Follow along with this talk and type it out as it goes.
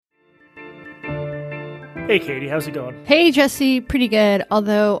Hey, Katie, how's it going? Hey, Jesse, pretty good.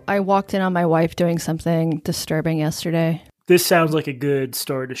 Although I walked in on my wife doing something disturbing yesterday. This sounds like a good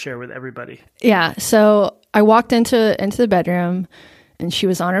story to share with everybody. Yeah, so I walked into the bedroom and she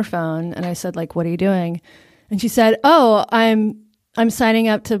was on her phone and I said, like, what are you doing? And she said, oh, I'm signing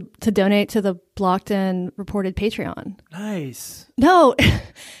up to donate to the blocked and reported Patreon. Nice. No,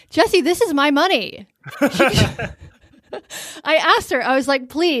 Jesse, this is my money. I asked her, I was like,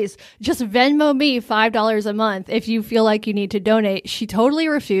 please just Venmo me $5 a month if you feel like you need to donate. She totally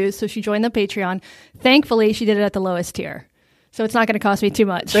refused. So she joined the Patreon. Thankfully, she did it at the lowest tier. So it's not going to cost me too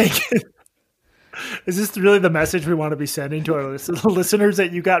much. Thank you. Is this really the message we want to be sending to our listeners,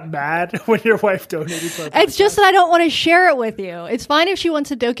 that you got mad when your wife donated to our podcast? It's just that I don't want to share it with you. It's fine if she wants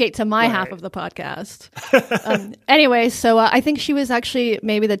to donate to my half of the podcast. Anyway, so I think she was actually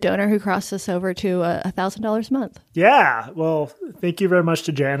maybe the donor who crossed us over to $1,000 a month. Yeah. Well, thank you very much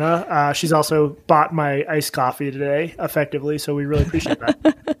to Jana. She's also bought my iced coffee today, effectively. So we really appreciate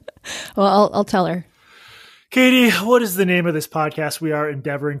that. Well, I'll tell her. Katie, what is the name of this podcast we are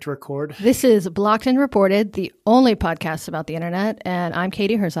endeavoring to record? This is Blocked and Reported, the only podcast about the internet, and I'm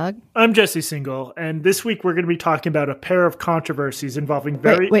Katie Herzog. I'm Jesse Single, and this week we're going to be talking about a pair of controversies involving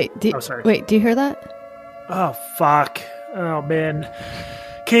very... Wait, do you hear that? Oh, fuck. Oh, man.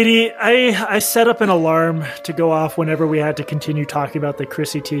 Katie, I set up an alarm to go off whenever we had to continue talking about the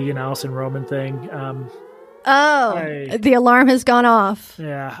Chrissy Teigen and Allison Roman thing. The alarm has gone off.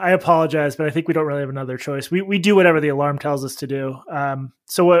 Yeah, I apologize, but I think we don't really have another choice. We do whatever the alarm tells us to do.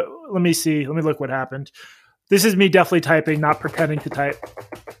 So let me see. Let me look what happened. This is me definitely typing, not pretending to type.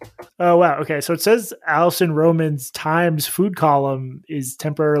 Oh, wow. Okay, so it says Allison Roman's Times food column is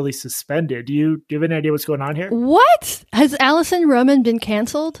temporarily suspended. Do you have any idea what's going on here? What? Has Allison Roman been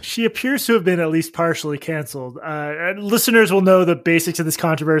canceled? She appears to have been at least partially canceled. Listeners will know the basics of this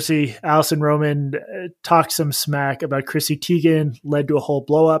controversy. Allison Roman talked some smack about Chrissy Teigen, led to a whole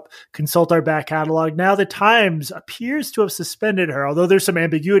blow-up. Consult our back catalog. Now the Times appears to have suspended her, although there's some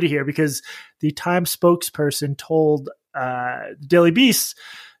ambiguity here because the Times spokesperson told Daily Beast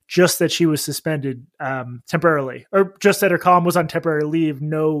just that she was suspended temporarily, or just that her column was on temporary leave.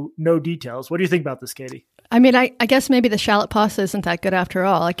 No details. What do you think about this, Katie? I mean, I guess maybe the shallot pasta isn't that good after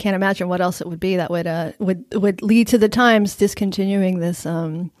all. I can't imagine what else it would be that would lead to the Times discontinuing this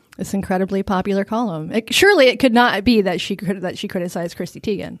this incredibly popular column. Surely it could not be that she criticized Chrissy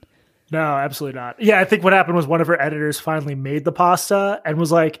Teigen. No, absolutely not. Yeah, I think what happened was one of her editors finally made the pasta and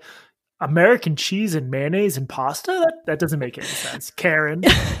was like, American cheese and mayonnaise and pasta? That doesn't make any sense. Karen.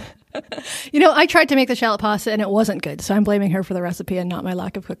 I tried to make the shallot pasta and it wasn't good. So I'm blaming her for the recipe and not my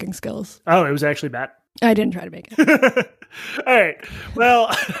lack of cooking skills. Oh, it was actually bad. I didn't try to make it. All right. Well,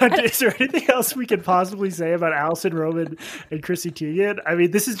 is there anything else we could possibly say about Allison Roman and Chrissy Teigen? I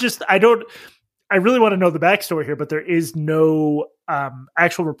mean, this is just, I really want to know the backstory here, but there is no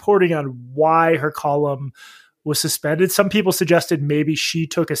actual reporting on why her column was suspended. Some people suggested maybe she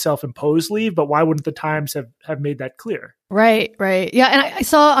took a self-imposed leave, but why wouldn't the Times have made that clear? Right. Yeah, and I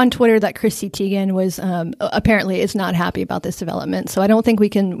saw on Twitter that Chrissy Teigen was apparently is not happy about this development. So I don't think we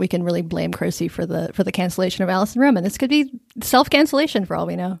can really blame Chrissy for the cancellation of Allison Roman. This could be self-cancellation for all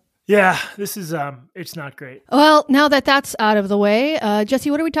we know. Yeah, this is it's not great. Well, now that that's out of the way,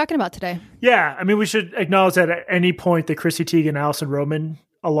 Jesse, what are we talking about today? Yeah, I mean, we should acknowledge that at any point the Chrissy Teigen and Allison Roman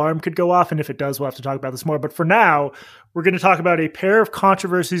alarm could go off, and if it does, we'll have to talk about this more. But for now, we're going to talk about a pair of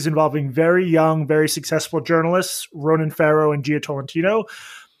controversies involving very young, very successful journalists, Ronan Farrow and Tolentino.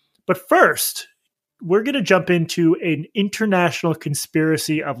 But first, we're going to jump into an international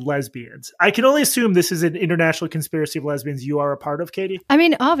conspiracy of lesbians. I can only assume this is an international conspiracy of lesbians you are a part of, Katie. I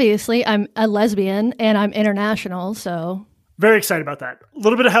mean, obviously, I'm a lesbian and I'm international, so... Very excited about that. A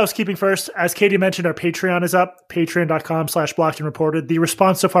little bit of housekeeping first. As Katie mentioned, our Patreon is up, patreon.com/blockedandreported. The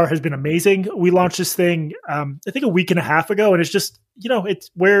response so far has been amazing. We launched this thing, I think a week and a half ago, and it's just,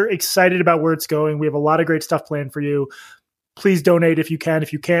 we're excited about where it's going. We have a lot of great stuff planned for you. Please donate if you can.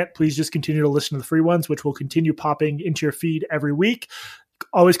 If you can't, please just continue to listen to the free ones, which will continue popping into your feed every week.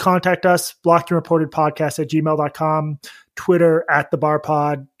 Always contact us, blockedandreportedpodcast@gmail.com, Twitter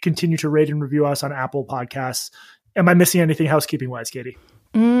 @thebarpod. Continue to rate and review us on Apple Podcasts. Am I missing anything housekeeping-wise, Katie?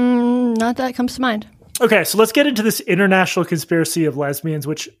 Not that comes to mind. Okay, so let's get into this international conspiracy of lesbians,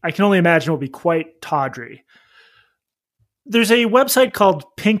 which I can only imagine will be quite tawdry. There's a website called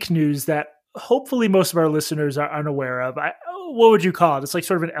Pink News that hopefully most of our listeners are unaware of. what would you call it? It's like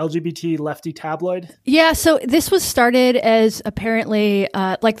sort of an LGBT lefty tabloid. Yeah. So this was started as apparently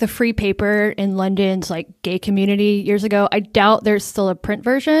like the free paper in London's like gay community years ago. I doubt there's still a print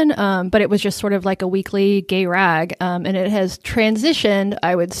version, but it was just sort of like a weekly gay rag. And it has transitioned,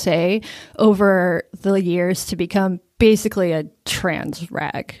 I would say, over the years to become basically a trans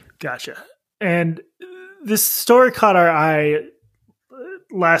rag. Gotcha. And this story caught our eye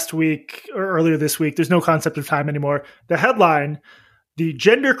last week or earlier this week. There's no concept of time anymore. The headline, "The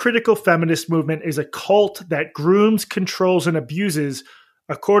gender critical feminist movement is a cult that grooms, controls, and abuses,"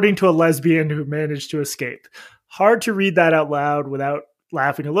 according to a lesbian who managed to escape. Hard to read that out loud without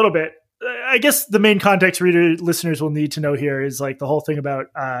laughing a little bit. I guess the main context listeners will need to know here is like the whole thing about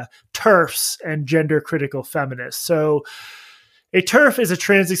TERFs and gender critical feminists. So a TERF is a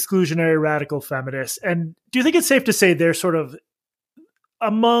trans exclusionary radical feminist. And do you think it's safe to say they're sort of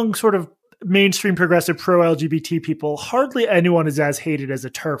among sort of mainstream progressive pro-LGBT people, hardly anyone is as hated as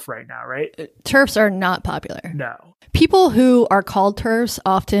a TERF right now, right? TERFs are not popular. No. People who are called TERFs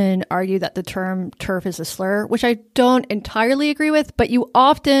often argue that the term TERF is a slur, which I don't entirely agree with, but you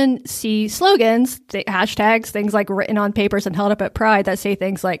often see slogans, hashtags, things like written on papers and held up at Pride that say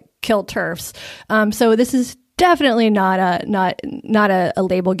things like "kill TERFs." So this is definitely not a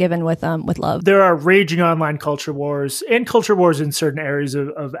label given with love. There are raging online culture wars and culture wars in certain areas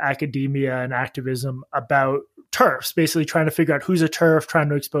of academia and activism about TERFs, basically trying to figure out who's a TERF, trying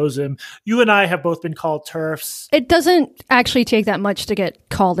to expose them. You and I have both been called TERFs. It doesn't actually take that much to get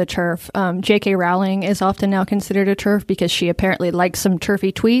called a TERF. J.K. Rowling is often now considered a TERF because she apparently liked some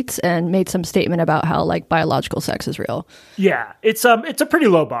TERFy tweets and made some statement about how like biological sex is real. Yeah, it's a pretty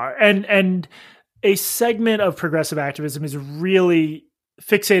low bar, and a segment of progressive activism is really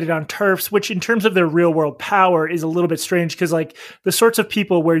fixated on TERFs, which in terms of their real world power is a little bit strange because like the sorts of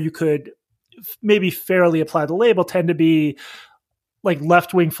people where you could maybe fairly apply the label tend to be like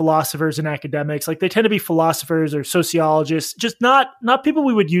left-wing philosophers and academics. Like they tend to be philosophers or sociologists, just not people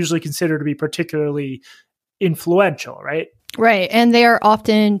we would usually consider to be particularly influential, right? Right. And they are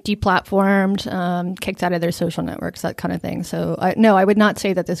often deplatformed, kicked out of their social networks, that kind of thing. So no, I would not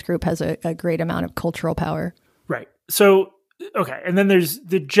say that this group has a great amount of cultural power. Right. So, okay. And then there's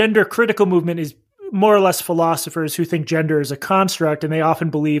the gender critical movement is more or less philosophers who think gender is a construct, and they often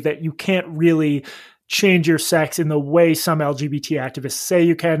believe that you can't really change your sex in the way some LGBT activists say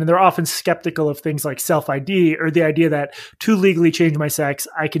you can. And they're often skeptical of things like self-ID or the idea that to legally change my sex,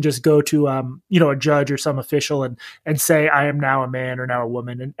 I can just go to, a judge or some official and say, I am now a man or now a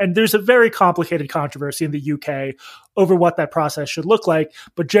woman. And there's a very complicated controversy in the UK over what that process should look like.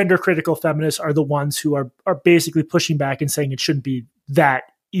 But gender critical feminists are the ones who are basically pushing back and saying it shouldn't be that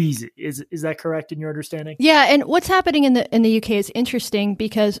easy. Is that correct in your understanding? Yeah, and what's happening in the UK is interesting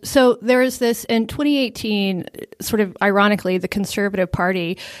because so there is this in 2018, sort of ironically, the Conservative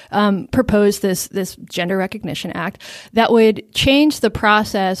Party proposed this Gender Recognition Act that would change the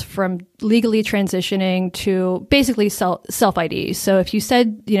process from legally transitioning to basically self-ID. So if you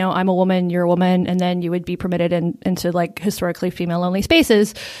said, I'm a woman, you're a woman, and then you would be permitted into like historically female-only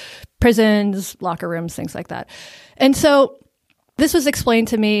spaces, prisons, locker rooms, things like that. And so this was explained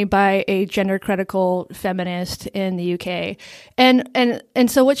to me by a gender critical feminist in the UK. And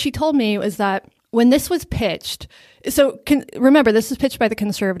so what she told me was that when this was pitched, remember, this is pitched by the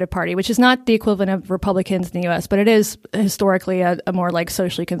Conservative Party, which is not the equivalent of Republicans in the US, but it is historically a more like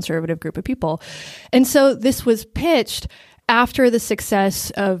socially conservative group of people. And so this was pitched after the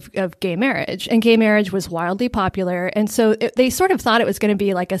success of gay marriage, and gay marriage was wildly popular. And so they sort of thought it was going to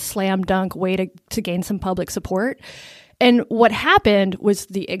be like a slam dunk way to gain some public support. And what happened was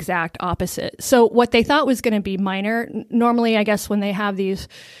the exact opposite. So what they thought was going to be minor, normally, I guess, when they have these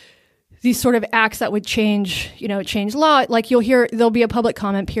sort of acts that would change law, like there'll be a public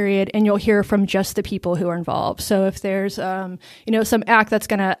comment period and you'll hear from just the people who are involved. So if there's, some act that's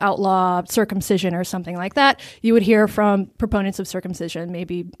going to outlaw circumcision or something like that, you would hear from proponents of circumcision,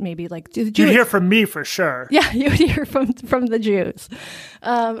 maybe like the Jews. You'd hear from me for sure. Yeah, you would hear from the Jews.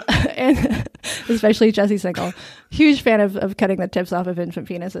 And especially Jesse Singal, huge fan of cutting the tips off of infant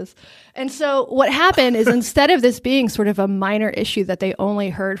penises. And so what happened is instead of this being sort of a minor issue that they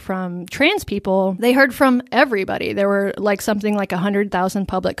only heard from trans people, they heard from everybody. There were something like 100,000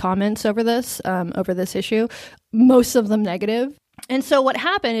 public comments over this issue, most of them negative. And so what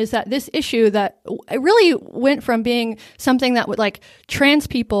happened is that this issue that it really went from being something that would like trans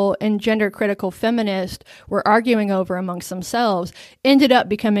people and gender critical feminists were arguing over amongst themselves ended up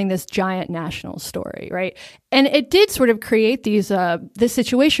becoming this giant national story, right? And it did sort of create this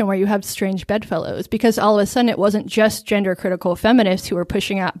situation where you have strange bedfellows, because all of a sudden it wasn't just gender critical feminists who were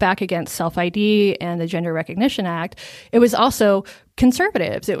pushing out back against self-ID and the Gender Recognition Act. It was also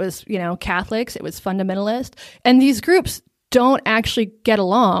conservatives. It was, Catholics. It was fundamentalists. And these groups don't actually get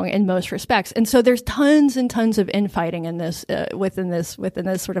along in most respects. And so there's tons and tons of infighting in this, within this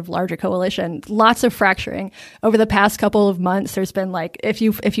sort of larger coalition, lots of fracturing over the past couple of months. There's been like, if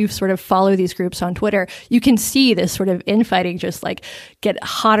you sort of follow these groups on Twitter, you can see this sort of infighting just like get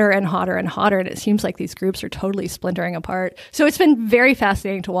hotter and hotter and hotter. And it seems like these groups are totally splintering apart. So it's been very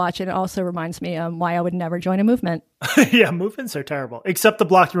fascinating to watch. And it also reminds me why I would never join a movement. Yeah, movements are terrible, except the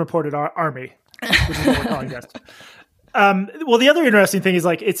blocked and reported army, which is what we're calling this. Well, the other interesting thing is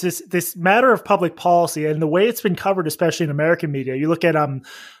like it's this matter of public policy and the way it's been covered, especially in American media. You look at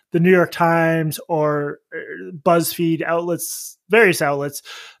the New York Times or BuzzFeed outlets, various outlets.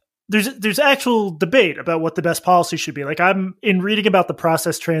 There's actual debate about what the best policy should be. Like I'm in reading about the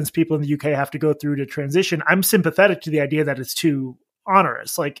process trans people in the UK have to go through to transition. I'm sympathetic to the idea that it's too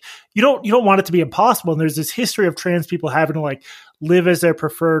onerous. Like you don't want it to be impossible. And there's this history of trans people having to like live as their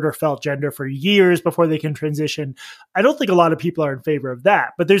preferred or felt gender for years before they can transition. I don't think a lot of people are in favor of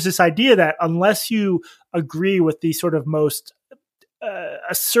that. But there's this idea that unless you agree with the sort of most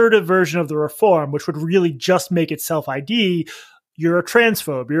assertive version of the reform, which would really just make it self-ID, you're a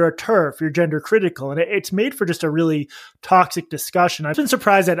transphobe, you're a TERF, you're gender critical. And it's made for just a really toxic discussion. I've been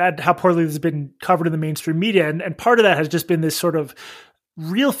surprised at how poorly this has been covered in the mainstream media. And part of that has just been this sort of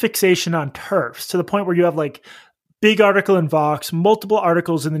real fixation on TERFs to the point where you have like big article in Vox, multiple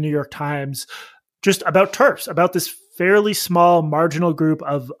articles in the New York Times, just about TERFs, about this fairly small marginal group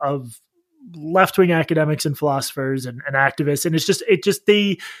of left-wing academics and philosophers and activists. And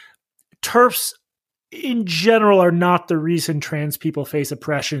the TERFs in general are not the reason trans people face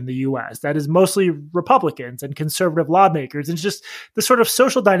oppression in the US. That is mostly Republicans and conservative lawmakers. And it's just the sort of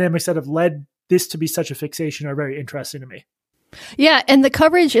social dynamics that have led this to be such a fixation are very interesting to me. Yeah, and the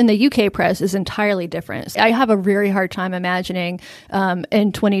coverage in the UK press is entirely different. I have a very hard time imagining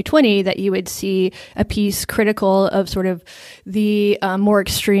in 2020 that you would see a piece critical of sort of the more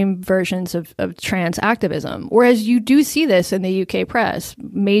extreme versions of trans activism, whereas you do see this in the UK press.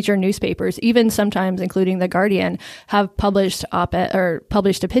 Major newspapers, even sometimes including The Guardian, have published op-ed or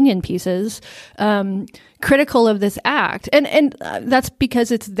published opinion pieces critical of this act, and that's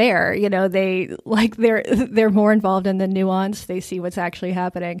because it's there. They're more involved in the nuance. They see what's actually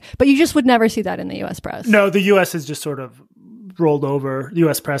happening, but you just would never see that in the U.S. press. No, the U.S. has just sort of rolled over. The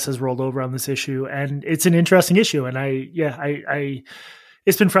U.S. press has rolled over on this issue, and it's an interesting issue. And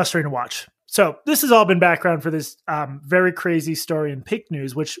it's been frustrating to watch. So this has all been background for this very crazy story in Pink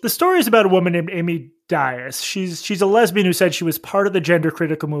News, which the story is about a woman named Amy Dias. She's a lesbian who said she was part of the gender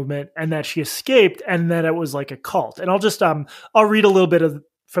critical movement and that she escaped and that it was like a cult. And I'll just I'll read a little bit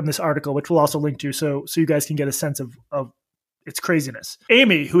from this article, which we'll also link to, so you guys can get a sense of its craziness.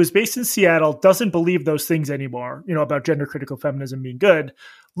 Amy, who is based in Seattle, doesn't believe those things anymore, about gender critical feminism being good.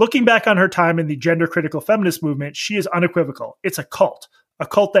 Looking back on her time in the gender critical feminist movement, she is unequivocal. It's a cult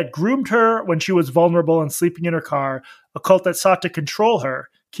that groomed her when she was vulnerable and sleeping in her car, a cult that sought to control her,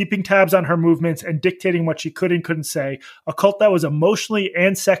 keeping tabs on her movements and dictating what she could and couldn't say, a cult that was emotionally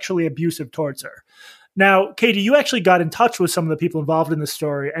and sexually abusive towards her. Now, Katie, you actually got in touch with some of the people involved in this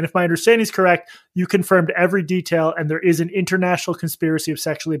story, and if my understanding is correct, you confirmed every detail, and there is an international conspiracy of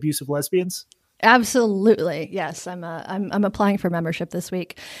sexually abusive lesbians? Absolutely. Yes. I'm applying for membership this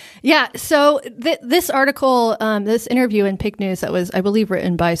week. Yeah. So this article, this interview in Pink News that was, I believe,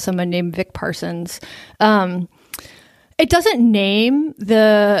 written by someone named Vic Parsons, it doesn't name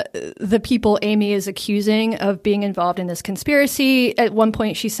the people Amy is accusing of being involved in this conspiracy. At one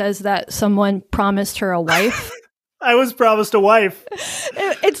point, she says that someone promised her a wife. I was promised a wife.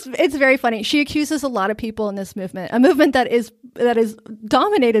 It's very funny. She accuses a lot of people in this movement, a movement that is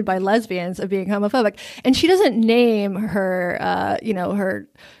dominated by lesbians, of being homophobic, and she doesn't name her her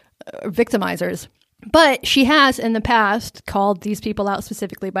victimizers. But she has in the past called these people out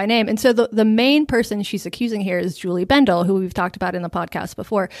specifically by name. And so the main person she's accusing here is Julie Bendel, who we've talked about in the podcast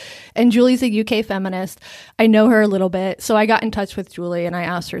before. And Julie's a UK feminist. I know her a little bit. So I got in touch with Julie and I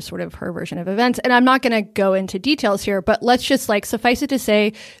asked her sort of her version of events. And I'm not going to go into details here, but let's just suffice it to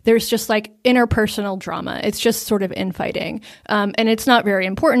say there's just interpersonal drama. It's just sort of infighting. And it's not very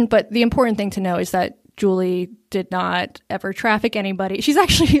important, but the important thing to know is that Julie did not ever traffic anybody. She's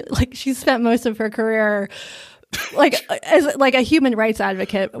actually she spent most of her career as like a human rights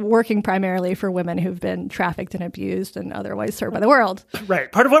advocate working primarily for women who've been trafficked and abused and otherwise served by the world.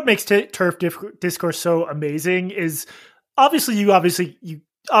 Right. Part of what makes turf discourse so amazing is obviously you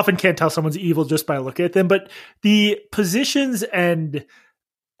often can't tell someone's evil just by looking at them, but the positions and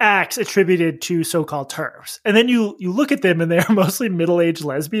acts attributed to so-called TERFs. And then you look at them and they're mostly middle-aged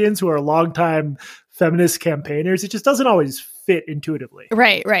lesbians who are longtime feminist campaigners. It just doesn't always fit intuitively.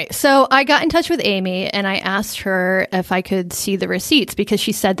 Right. So I got in touch with Amy and I asked her if I could see the receipts because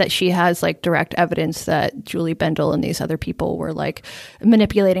she said that she has like direct evidence that Julie Bendel and these other people were like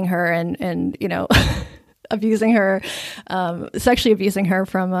manipulating her and you know, abusing her, sexually abusing her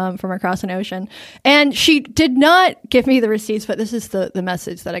from across an ocean. And she did not give me the receipts, but this is the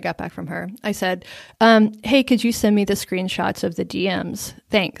message that I got back from her. I said, hey, could you send me the screenshots of the DMs?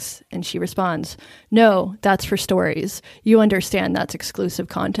 Thanks. And she responds, no, that's for stories. You understand that's exclusive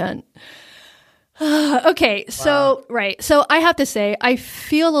content. Okay. So, wow. Right. So I have to say, I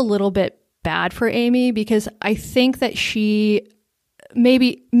feel a little bit bad for Amy because I think that she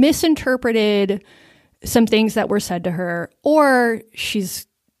maybe misinterpreted some things that were said to her, or she's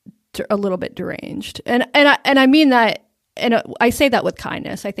a little bit deranged. And I mean that, and I say that with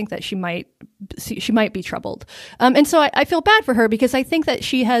kindness. I think that she might be troubled. And so I feel bad for her because I think that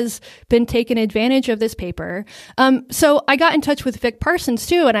she has been taken advantage of this paper. So I got in touch with Vic Parsons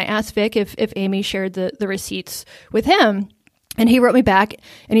too, and I asked Vic if Amy shared the receipts with him. And he wrote me back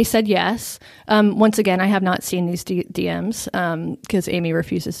and he said yes. Once again, I have not seen these DMs because Amy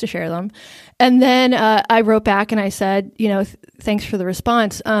refuses to share them. And then I wrote back and I said, you know, thanks for the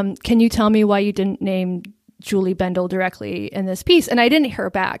response. Can you tell me why you didn't name Julie Bendel directly in this piece? And I didn't hear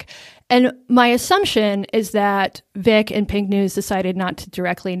back. And my assumption is that Vic and Pink News decided not to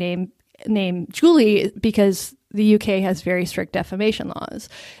directly name Julie because the UK has very strict defamation laws,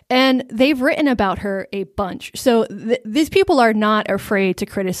 and they've written about her a bunch. So these people are not afraid to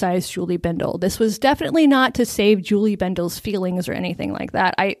criticize Julie Bendel. This was definitely not to save Julie Bendel's feelings or anything like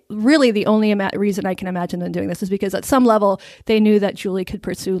that. The only reason I can imagine them doing this is because at some level they knew that Julie could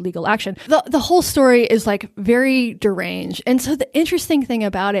pursue legal action. The whole story is like very deranged. And so the interesting thing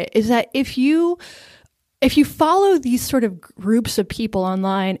about it is that if you follow these sort of groups of people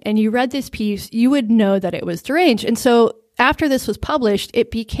online and you read this piece, you would know that it was deranged. And so after this was published, it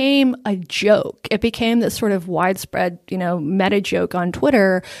became a joke. It became this sort of widespread, you know, meta joke on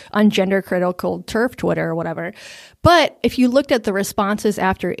Twitter, on gender critical TERF Twitter or whatever. But if you looked at the responses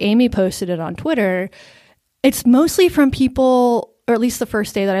after Amy posted it on Twitter, it's mostly from people, or at least the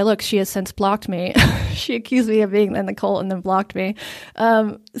first day that I looked. She has since blocked me. She accused me of being in the cult and then blocked me.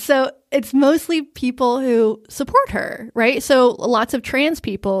 So it's mostly people who support her, right? So lots of trans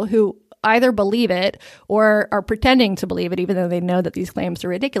people who either believe it or are pretending to believe it, even though they know that these claims are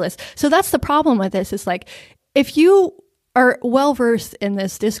ridiculous. So that's the problem with this. Is like, if you are well-versed in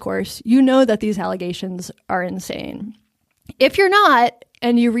this discourse, you know that these allegations are insane. If you're not,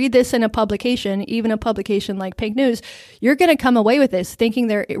 and you read this in a publication, even a publication like Pink News, you're going to come away with this thinking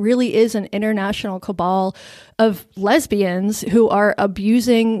there really is an international cabal of lesbians who are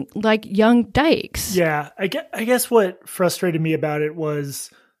abusing like young dykes. Yeah, I guess what frustrated me about it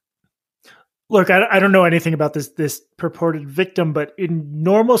was, look, I don't know anything about this purported victim, but in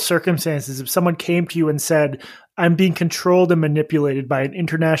normal circumstances, if someone came to you and said, I'm being controlled and manipulated by an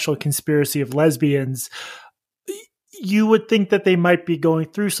international conspiracy of lesbians, you would think that they might be going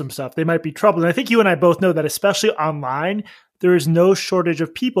through some stuff. They might be troubled. And I think you and I both know that, especially online, there is no shortage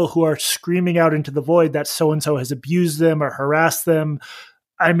of people who are screaming out into the void that so-and-so has abused them or harassed them.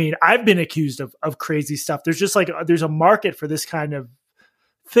 I mean, I've been accused of crazy stuff. There's just like, there's a market for this kind of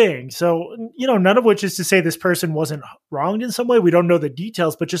thing. So, you know, none of which is to say this person wasn't wronged in some way. We don't know the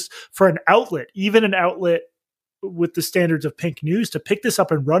details, but just for an outlet, even an outlet with the standards of Pink News, to pick this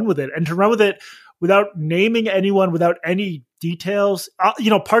up and run with it, and to run with it without naming anyone, without any details.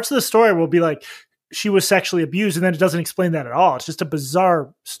 You know, parts of the story will be like, she was sexually abused, and then it doesn't explain that at all. It's just a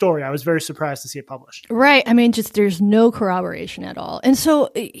bizarre story. I was very surprised to see it published. Right. I mean, just there's no corroboration at all. And so,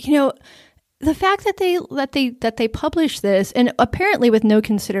 you know, the fact that they published this, and apparently with no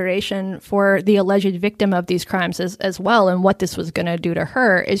consideration for the alleged victim of these crimes as well, and what this was going to do to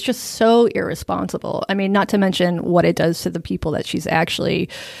her, is just so irresponsible. I mean, not to mention what it does to the people that she's actually,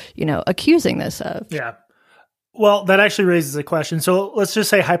 you know, accusing this of. Yeah. Well, that actually raises a question. So let's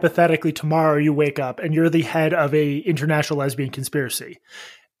just say hypothetically tomorrow you wake up and you're the head of a international lesbian conspiracy,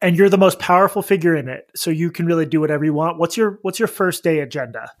 and you're the most powerful figure in it, so you can really do whatever you want. What's your first day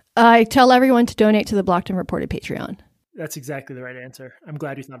agenda? I tell everyone to donate to the Blocked and Reported Patreon. That's exactly the right answer. I'm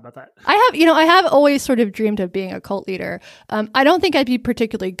glad you thought about that. I have always sort of dreamed of being a cult leader. I don't think I'd be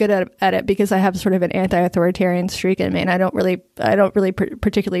particularly good at it because I have sort of an anti-authoritarian streak in me, and I don't really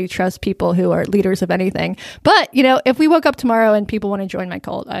particularly trust people who are leaders of anything. But if we woke up tomorrow and people want to join my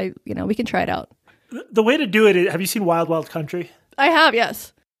cult, we can try it out. The way to do it is, have you seen Wild Wild Country? I have,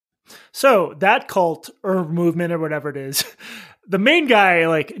 yes. So that cult or movement or whatever it is, the main guy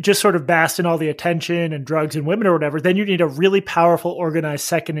like just sort of basks in all the attention and drugs and women or whatever. Then you need a really powerful, organized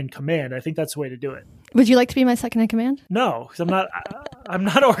second in command. I think that's the way to do it. Would you like to be my second in command? No, because I'm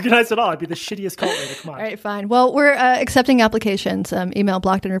not organized at all. I'd be the shittiest cult leader. Come on. All right, fine. Well, we're accepting applications. Email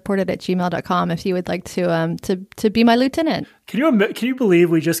blockedandreported@gmail.com if you would like to be my lieutenant. Can you believe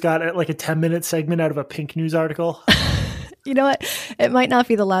we just got like a 10-minute segment out of a Pink News article? You know what? It might not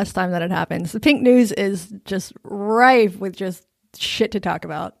be the last time that it happens. The Pink News is just rife with just shit to talk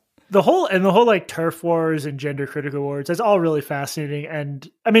about. The whole like turf wars and gender critical wars, that's all really fascinating. And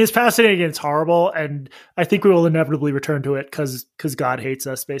I mean, it's fascinating and it's horrible. And I think we will inevitably return to it because God hates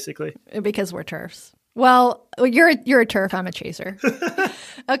us, basically. Because we're turfs. Well, you're a turf. I'm a chaser.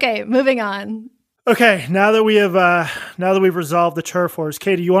 Okay, moving on. Okay, now that we've resolved the turf wars,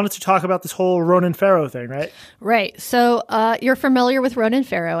 Katie, you wanted to talk about this whole Ronan Farrow thing, right? Right. So you're familiar with Ronan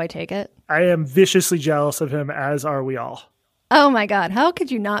Farrow, I take it? I am viciously jealous of him, as are we all. Oh my God, how could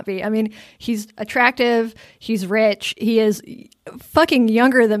you not be? I mean, he's attractive, he's rich, he is fucking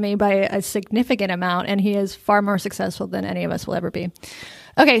younger than me by a significant amount, and he is far more successful than any of us will ever be.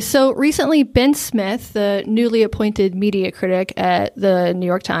 Okay, so recently Ben Smith, the newly appointed media critic at the New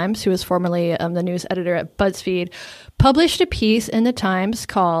York Times, who was formerly the news editor at BuzzFeed, published a piece in the Times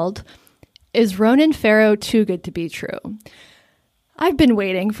called, "Is Ronan Farrow Too Good to Be True?" I've been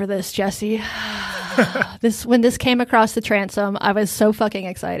waiting for this, Jesse. When this came across the transom, I was so fucking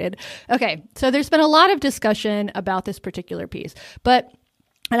excited. Okay, so there's been a lot of discussion about this particular piece,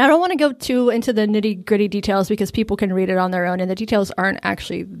 and I don't want to go too into the nitty gritty details because people can read it on their own, and the details aren't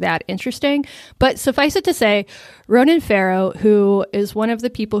actually that interesting. But suffice it to say, Ronan Farrow, who is one of the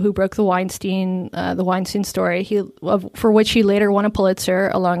people who broke the Weinstein story, for which he later won a Pulitzer,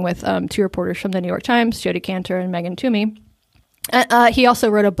 along with two reporters from the New York Times, Jodi Kantor and Megan Toomey. He also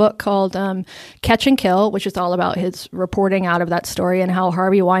wrote a book called Catch and Kill, which is all about his reporting out of that story and how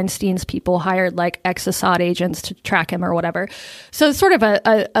Harvey Weinstein's people hired like ex-Assad agents to track him or whatever. So it's sort of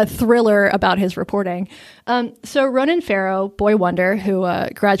a thriller about his reporting. So Ronan Farrow, boy wonder, who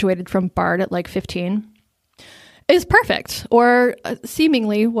graduated from Bard at like 15, is perfect, or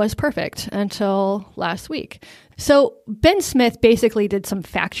seemingly was perfect until last week. So Ben Smith basically did some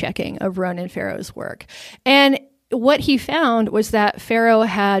fact-checking of Ronan Farrow's work. And what he found was that Farrow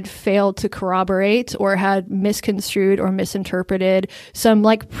had failed to corroborate or had misconstrued or misinterpreted some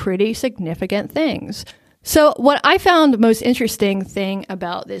like pretty significant things. So what I found the most interesting thing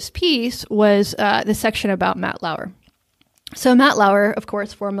about this piece was the section about Matt Lauer. So Matt Lauer, of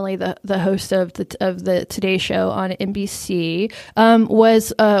course, formerly the host of the Today Show on NBC,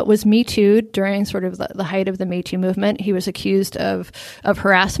 was Me Too'd during sort of the height of the Me Too movement. He was accused of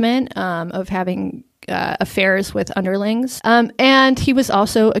harassment, of having affairs with underlings, and he was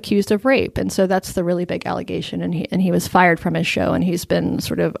also accused of rape, and so that's the really big allegation. And he was fired from his show, and he's been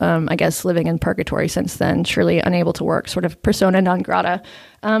sort of, I guess, living in purgatory since then, surely unable to work, sort of persona non grata,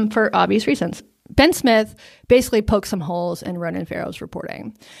 for obvious reasons. Ben Smith basically poked some holes in Ronan Farrow's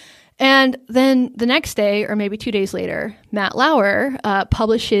reporting. And then the next day, or maybe 2 days later, Matt Lauer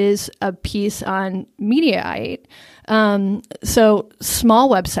publishes a piece on Mediaite. So small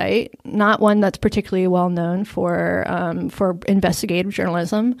website, not one that's particularly well known for investigative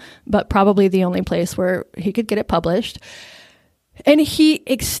journalism, but probably the only place where he could get it published. And he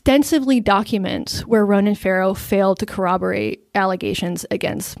extensively documents where Ronan Farrow failed to corroborate allegations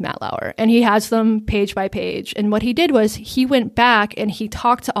against Matt Lauer. And he has them page by page. And what he did was he went back and he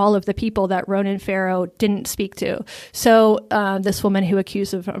talked to all of the people that Ronan Farrow didn't speak to. So this woman who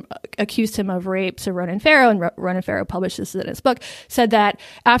accused him of rape to Ronan Farrow, and Ronan Farrow published this in his book, said that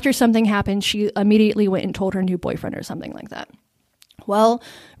after something happened, she immediately went and told her new boyfriend or something like that. Well,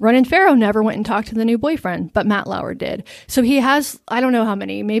 Ronan Farrow never went and talked to the new boyfriend, but Matt Lauer did. So he has, I don't know how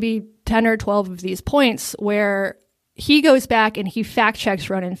many, maybe 10 or 12 of these points where he goes back and he fact checks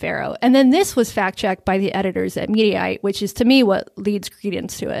Ronan Farrow. And then this was fact checked by the editors at Mediaite, which is to me what leads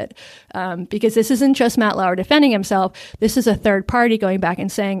credence to it. Because this isn't just Matt Lauer defending himself. This is a third party going back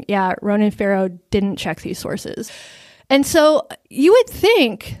and saying, yeah, Ronan Farrow didn't check these sources. And so you would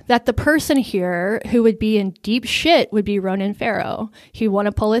think that the person here who would be in deep shit would be Ronan Farrow. He won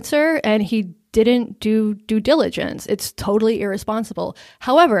a Pulitzer and he didn't do due diligence. It's totally irresponsible.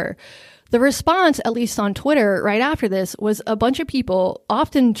 However, The response, at least on Twitter right after this, was a bunch of people,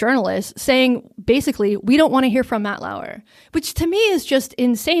 often journalists, saying basically, we don't want to hear from Matt Lauer, which to me is just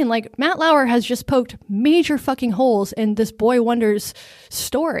insane. Like, Matt Lauer has just poked major fucking holes in this Boy Wonders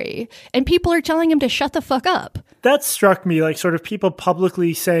story, and people are telling him to shut the fuck up. That struck me, like, sort of people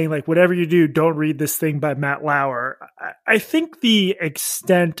publicly saying, like, whatever you do, don't read this thing by Matt Lauer. I think the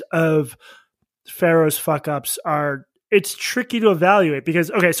extent of Farrow's fuck-ups it's tricky to evaluate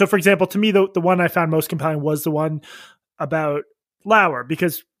because, okay, so for example, to me, the one I found most compelling was the one about Lauer,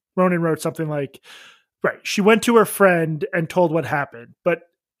 because Ronan wrote something like, right, she went to her friend and told what happened, but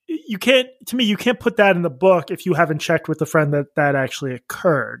you can't put that in the book if you haven't checked with the friend that actually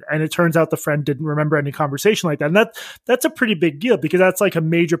occurred. And it turns out the friend didn't remember any conversation like that. And that's a pretty big deal because that's like a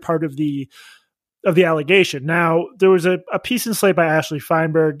major part of the allegation. Now, there was a piece in Slate by Ashley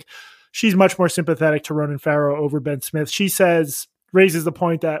Feinberg. She's much more sympathetic to Ronan Farrow over Ben Smith. She raises the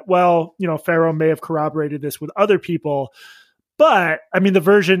point that, well, Farrow may have corroborated this with other people, but I mean, the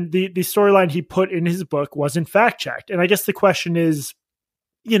storyline he put in his book wasn't fact checked. And I guess the question is,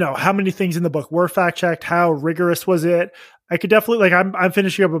 how many things in the book were fact checked? How rigorous was it? I could definitely, like, I'm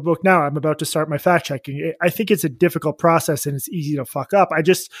finishing up a book now. I'm about to start my fact checking. I think it's a difficult process and it's easy to fuck up. I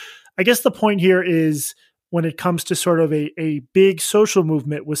guess the point here is, when it comes to sort of a big social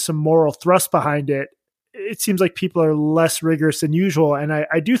movement with some moral thrust behind it, it seems like people are less rigorous than usual. And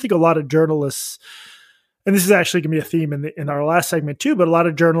I do think a lot of journalists, and this is actually going to be a theme in our last segment too, but a lot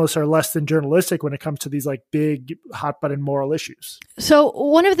of journalists are less than journalistic when it comes to these like big hot button moral issues. So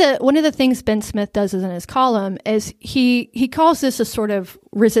one of the things Ben Smith does in his column is he calls this a sort of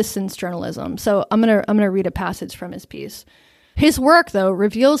resistance journalism. So I'm gonna read a passage from his piece. His work, though,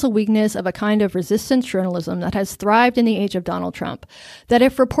 reveals a weakness of a kind of resistance journalism that has thrived in the age of Donald Trump. That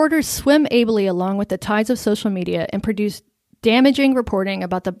if reporters swim ably along with the tides of social media and produce damaging reporting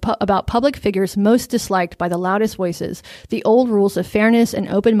about public figures most disliked by the loudest voices, the old rules of fairness and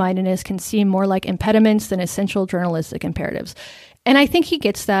open-mindedness can seem more like impediments than essential journalistic imperatives. And I think he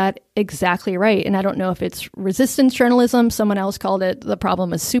gets that exactly right. And I don't know if it's resistance journalism. Someone else called it the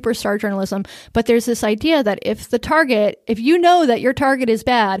problem is superstar journalism. But there's this idea that if you know that your target is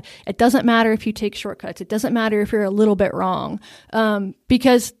bad, it doesn't matter if you take shortcuts. It doesn't matter if you're a little bit wrong,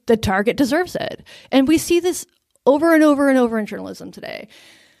 because the target deserves it. And we see this over and over and over in journalism today.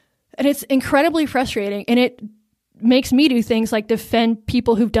 And it's incredibly frustrating. And it makes me do things like defend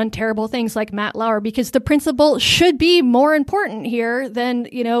people who've done terrible things like Matt Lauer, because the principle should be more important here than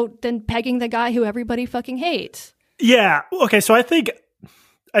pegging the guy who everybody fucking hates. Yeah. Okay. So I think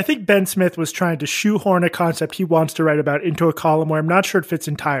Ben Smith was trying to shoehorn a concept he wants to write about into a column where I'm not sure it fits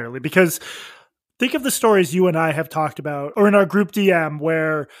entirely, because think of the stories you and I have talked about, or in our group DM,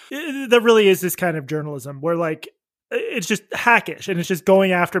 where there really is this kind of journalism where like, it's just hackish and it's just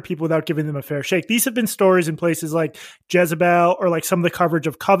going after people without giving them a fair shake. These have been stories in places like Jezebel or like some of the coverage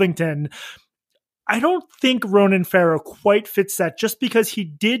of Covington. I don't think Ronan Farrow quite fits that, just because he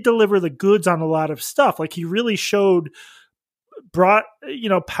did deliver the goods on a lot of stuff. Like he really brought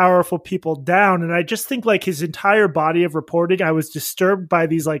powerful people down. And I just think like his entire body of reporting, I was disturbed by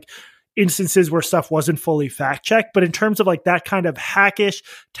these like instances where stuff wasn't fully fact checked. But in terms of like that kind of hackish,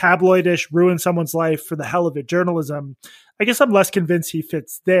 tabloidish, ruin someone's life for the hell of it journalism, I guess I'm less convinced he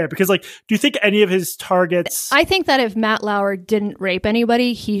fits there. Because like, do you think any of his targets? I think that if Matt Lauer didn't rape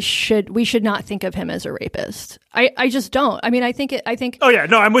anybody, we should not think of him as a rapist. I just don't. I mean, I think. Oh yeah,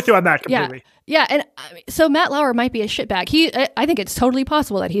 no, I'm with you on that completely. Yeah, and so Matt Lauer might be a shitbag. I think it's totally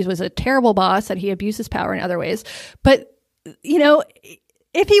possible that he was a terrible boss, that he abused his power in other ways. But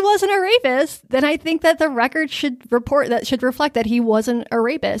if he wasn't a rapist, then I think that the record should reflect that he wasn't a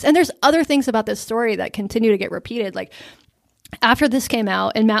rapist. And there's other things about this story that continue to get repeated. Like after this came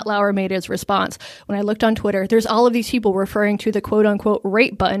out and Matt Lauer made his response, when I looked on Twitter, there's all of these people referring to the quote unquote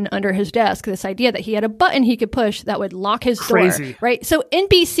rape button under his desk. This idea that he had a button he could push that would lock his door. Right. So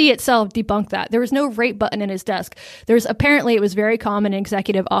NBC itself debunked that. There was no rape button in his desk. Apparently it was very common in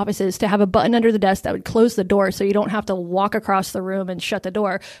executive offices to have a button under the desk that would close the door so you don't have to walk across the room and shut the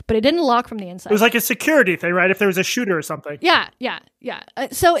door, but it didn't lock from the inside. It was like a security thing, right? If there was a shooter or something. Yeah.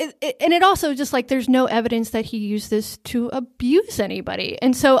 So it also just like, there's no evidence that he used this to abuse anybody.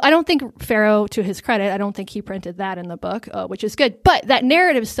 And so I don't think Farrow, to his credit, I don't think he printed that in the book, which is good. But that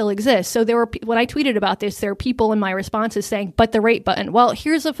narrative still exists. So when I tweeted about this, there are people in my responses saying, but the rape button. Well,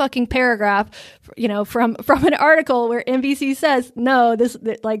 here's a fucking paragraph, from an article where NBC says, no, this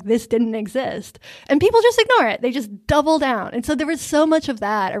didn't exist. And people just ignore it. They just double down. And so there was so much of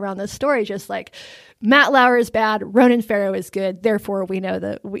that around this story, just like, Matt Lauer is bad, Ronan Farrow is good. Therefore, we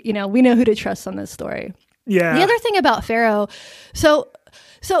know we know who to trust on this story. Yeah. The other thing about Farrow, so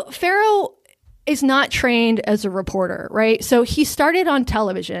So Farrow is not trained as a reporter, right? So he started on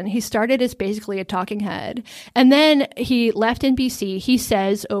television. He started as basically a talking head. And then he left NBC. He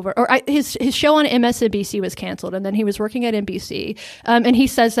says his show on MSNBC was canceled. And then he was working at NBC. And he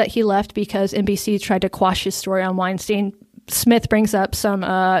says that he left because NBC tried to quash his story on Weinstein. Smith brings up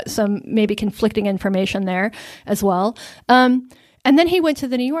some maybe conflicting information there as well. And then he went to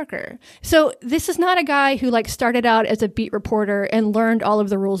the New Yorker. So this is not a guy who like started out as a beat reporter and learned all of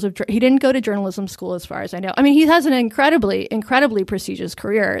the rules of, he didn't go to journalism school as far as I know. I mean, he has an incredibly prestigious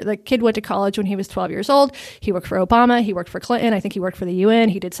career. The kid went to college when he was 12 years old. He worked for Obama. He worked for Clinton. I think he worked for the UN.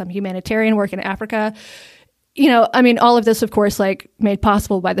 He did some humanitarian work in Africa. You know, I mean, all of this, of course, like made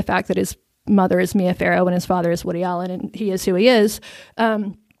possible by the fact that his mother is Mia Farrow and his father is Woody Allen, and he is who he is.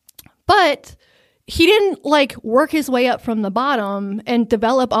 But he didn't like work his way up from the bottom and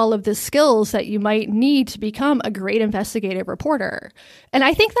develop all of the skills that you might need to become a great investigative reporter. And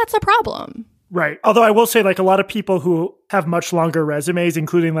I think that's a problem. Right. Although I will say, like, a lot of people who have much longer resumes,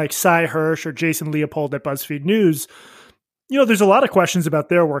 including like Cy Hirsch or Jason Leopold at BuzzFeed News, you know, there's a lot of questions about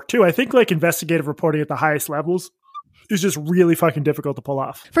their work too. I think like investigative reporting at the highest levels is just really fucking difficult to pull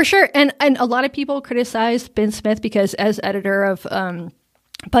off. For sure. And a lot of people criticized Ben Smith because as editor of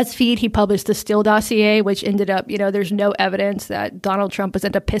BuzzFeed, he published the Steele dossier, which ended up, you know, there's no evidence that Donald Trump was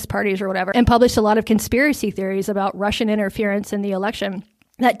into piss parties or whatever, and published a lot of conspiracy theories about Russian interference in the election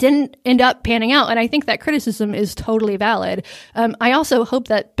that didn't end up panning out. And I think that criticism is totally valid. I also hope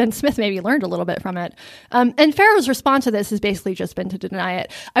that Ben Smith maybe learned a little bit from it. And Farrow's response to this has basically just been to deny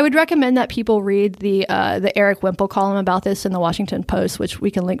it. I would recommend that people read the Eric Wimple column about this in the Washington Post, which we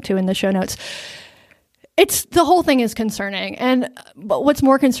can link to in the show notes. The whole thing is concerning. But what's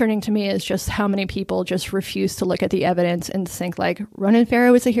more concerning to me is just how many people just refuse to look at the evidence and think like, Ronan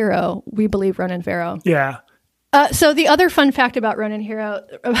Farrow is a hero. We believe Ronan Farrow. Yeah. So the other fun fact about Ronan Farrow.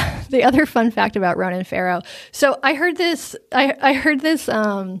 So I heard this. I heard this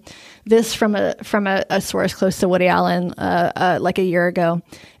from a source close to Woody Allen, like a year ago,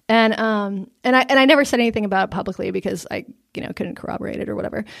 and I never said anything about it publicly because I couldn't corroborate it or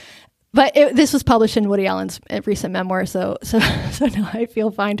whatever. But this was published in Woody Allen's recent memoir, so now I feel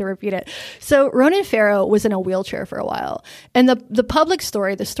fine to repeat it. So Ronan Farrow was in a wheelchair for a while, and the public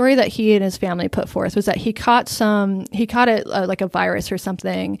story, the story that he and his family put forth, was that he caught like a virus or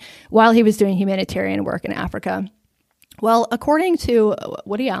something while he was doing humanitarian work in Africa. Well, according to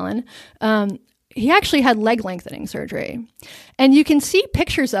Woody Allen, he actually had leg lengthening surgery. And you can see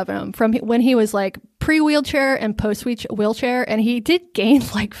pictures of him from when he was like pre-wheelchair and post-wheelchair, and he did gain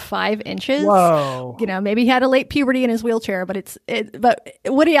like 5 inches. Whoa. You know, maybe he had a late puberty in his wheelchair, but but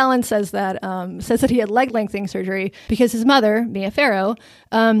Woody Allen says that he had leg lengthening surgery because his mother, Mia Farrow,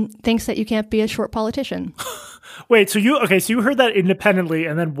 thinks that you can't be a short politician. Wait, so you heard that independently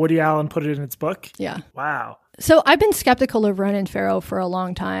and then Woody Allen put it in its book? Yeah. Wow. So I've been skeptical of Ronan Farrow for a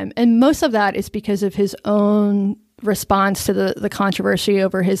long time, and most of that is because of his own response to the controversy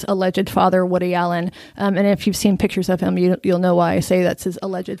over his alleged father, Woody Allen. And if you've seen pictures of him, you'll know why I say that's his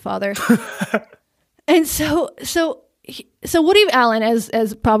alleged father. And so Woody Allen,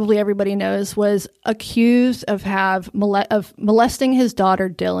 as probably everybody knows, was accused of molesting his daughter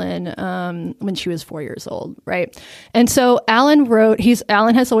Dylan when she was 4 years old, right? And so Allen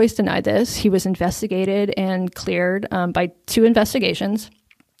has always denied this. He was investigated and cleared by 2 investigations,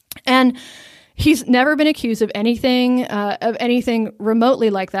 and he's never been accused of anything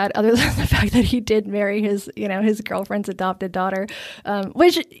remotely like that, other than the fact that he did marry his girlfriend's adopted daughter,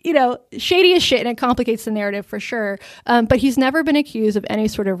 which, shady as shit, and it complicates the narrative for sure. But he's never been accused of any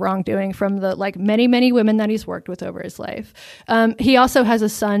sort of wrongdoing from the many, many women that he's worked with over his life. He also has a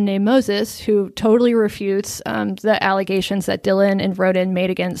son named Moses who totally refutes the allegations that Dylan and Ronan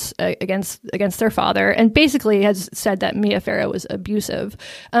made against their father, and basically has said that Mia Farrow was abusive.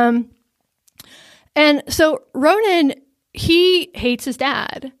 And so Ronan, he hates his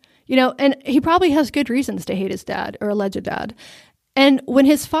dad, and he probably has good reasons to hate his dad or alleged dad. And when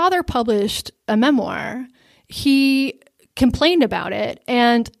his father published a memoir, he complained about it.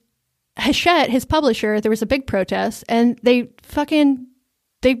 And Hachette, his publisher, there was a big protest, and they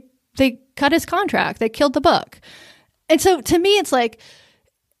cut his contract. They killed the book. And so to me, it's like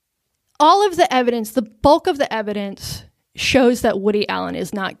all of the evidence, the bulk of the evidence shows that Woody Allen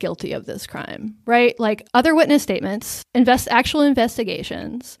is not guilty of this crime, right? Like other witness statements, actual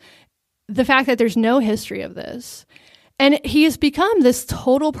investigations, the fact that there's no history of this. And he has become this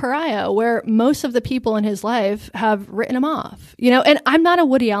total pariah where most of the people in his life have written him off, and I'm not a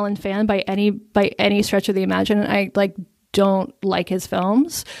Woody Allen fan by any stretch of the imagination. I don't like his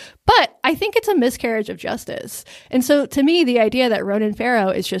films. But I think it's a miscarriage of justice. And so to me, the idea that Ronan Farrow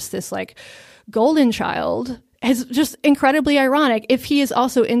is just this like golden child is just incredibly ironic if he is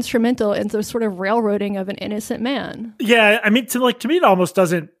also instrumental in the sort of railroading of an innocent man. Yeah, I mean, to me, it almost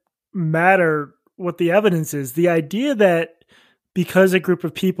doesn't matter what the evidence is. The idea that because a group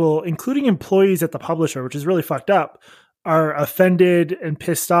of people, including employees at the publisher, which is really fucked up, are offended and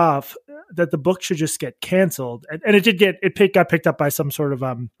pissed off, that the book should just get canceled. And it got picked up by some sort of,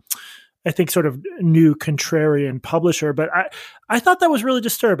 I think, sort of new contrarian publisher. But I thought that was really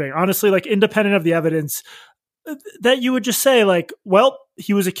disturbing, honestly, like independent of the evidence, that you would just say like, well,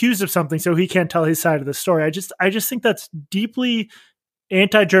 he was accused of something, so he can't tell his side of the story. I just think that's deeply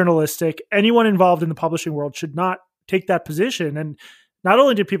anti-journalistic. Anyone involved in the publishing world should not take that position. And not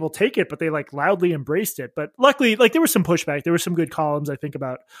only did people take it, but they like loudly embraced it. But luckily, like there was some pushback. There were some good columns, I think,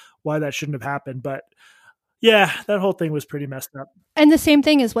 about why that shouldn't have happened. But yeah, that whole thing was pretty messed up. And the same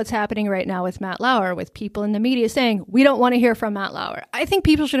thing is what's happening right now with Matt Lauer, with people in the media saying, we don't want to hear from Matt Lauer. I think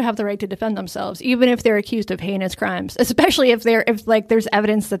people should have the right to defend themselves, even if they're accused of heinous crimes, especially if there's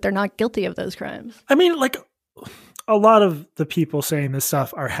evidence that they're not guilty of those crimes. I mean, like a lot of the people saying this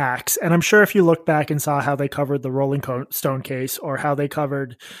stuff are hacks. And I'm sure if you look back and saw how they covered the Rolling Stone case or how they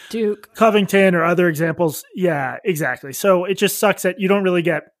covered Duke Covington or other examples. Yeah, exactly. So it just sucks that you don't really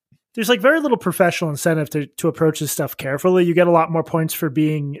there's like very little professional incentive to approach this stuff carefully. You get a lot more points for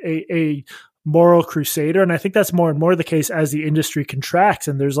being a moral crusader. And I think that's more and more the case as the industry contracts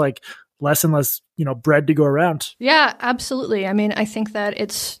and there's like less and less, bread to go around. Yeah, absolutely. I mean, I think that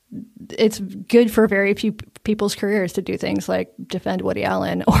it's good for very few people's careers to do things like defend Woody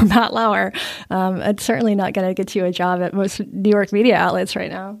Allen or Matt Lauer. It's certainly not going to get you a job at most New York media outlets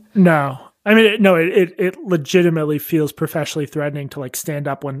right now. No. I mean, it legitimately feels professionally threatening to like stand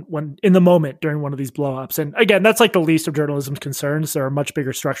up when in the moment during one of these blowups. And again, that's like the least of journalism's concerns. There are much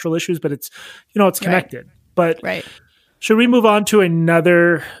bigger structural issues, but it's connected. Right. But right. Should we move on to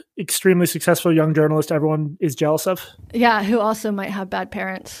another extremely successful young journalist everyone is jealous of? Yeah, who also might have bad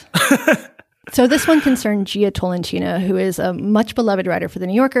parents. So this one concerned Gia Tolentino, who is a much beloved writer for The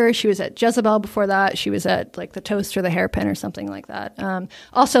New Yorker. She was at Jezebel before that. She was at like The Toast or The Hairpin or something like that.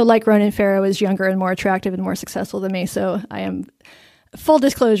 Also, like Ronan Farrow, is younger and more attractive and more successful than me. So I am, full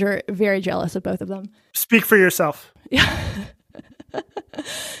disclosure, very jealous of both of them. Speak for yourself. Yeah.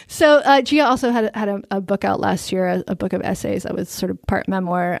 So Gia also had a book out last year, a book of essays that was sort of part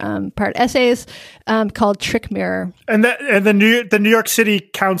memoir, part essays, called Trick Mirror. And the New York City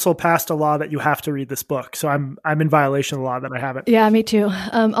Council passed a law that you have to read this book. So I'm in violation of the law that I haven't. Yeah, me too.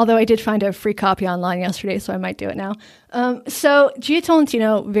 Although I did find a free copy online yesterday, so I might do it now. So Gia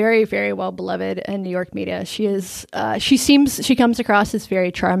Tolentino, very, very well beloved in New York media. She comes across as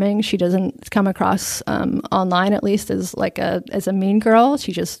very charming. She doesn't come across online, at least, as a mean girl.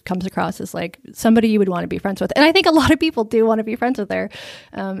 She just comes across as like somebody you would want to be friends with. And I think a lot of people do want to be friends with her,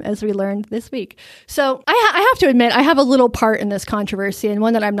 as we learned this week. So I have to admit, I have a little part in this controversy and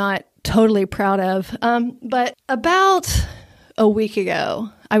one that I'm not totally proud of. But about a week ago,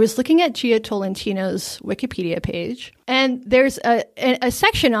 I was looking at Gia Tolentino's Wikipedia page, and there's a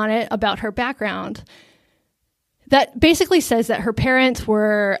section on it about her background that basically says that her parents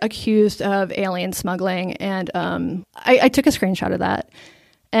were accused of alien smuggling. And I took a screenshot of that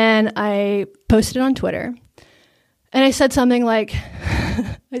and I posted it on Twitter. And I said something like,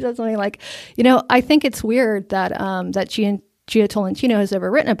 I think it's weird that Gia Tolentino has ever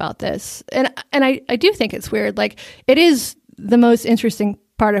written about this. And I do think it's weird. Like, it is the most interesting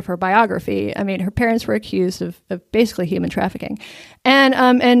part of her biography. I mean, her parents were accused of basically human trafficking. And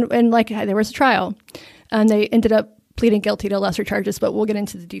there was a trial. And they ended up pleading guilty to lesser charges, but we'll get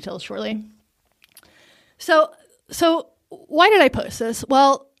into the details shortly. So why did I post this?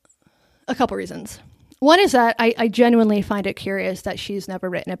 Well, a couple reasons. One is that I genuinely find it curious that she's never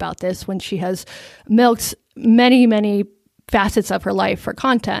written about this when she has milked many, many facets of her life for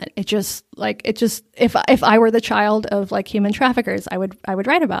content. If I were the child of like human traffickers, I would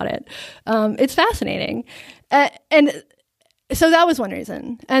write about it. It's fascinating. And so that was one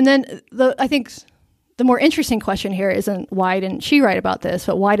reason. And then I think the more interesting question here isn't why didn't she write about this,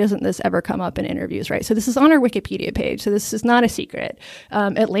 but why doesn't this ever come up in interviews, right? So this is on her Wikipedia page, so this is not a secret.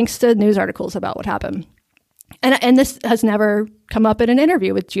 It links to news articles about what happened. And this has never come up in an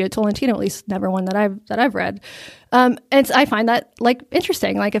interview with Gia Tolentino, at least never one that I've read. And I find that like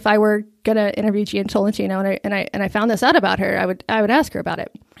interesting. Like if I were gonna interview Gia Tolentino and I found this out about her, I would ask her about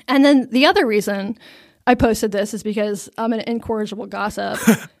it. And then the other reason I posted this is because I'm an incorrigible gossip.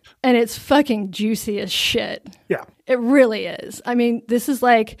 And it's fucking juicy as shit. Yeah. It really is. I mean, this is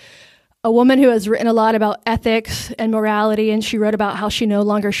like, a woman who has written a lot about ethics and morality, and she wrote about how she no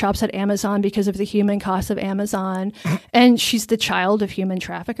longer shops at Amazon because of the human cost of Amazon, and she's the child of human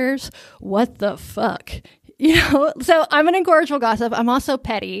traffickers. What the fuck? You know, so I'm an incorrigible gossip. I'm also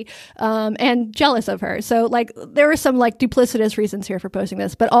petty and jealous of her. So like there were some like duplicitous reasons here for posting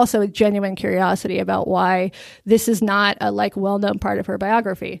this, but also a genuine curiosity about why this is not a like well-known part of her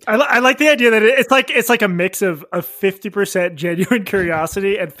biography. I like the idea that it's like a mix of 50% genuine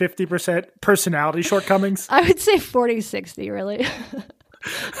curiosity and 50% personality shortcomings. I would say 40-60 really.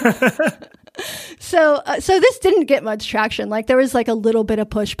 So this didn't get much traction. Like there was like a little bit of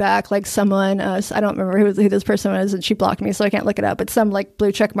pushback, like someone, I don't remember who this person was, and she blocked me, so I can't look it up, but some like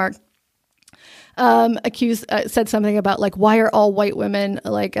blue check mark said something about like, why are all white women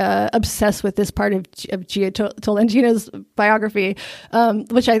like obsessed with this part of Gia Tolentino's biography,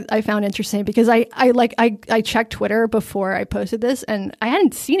 which I found interesting because I checked Twitter before I posted this and I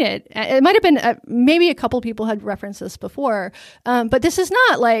hadn't seen it. It might have been maybe a couple people had referenced this before, but this is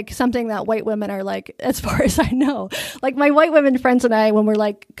not like something that white women are like, as far as I know. Like my white women friends and I, when we're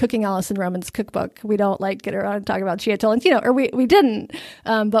like cooking Alison Roman's cookbook, we don't like get around and talk about Gia Tolentino, or we didn't,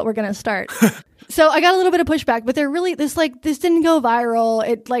 but we're gonna start. So I got a little bit of pushback, but this didn't go viral.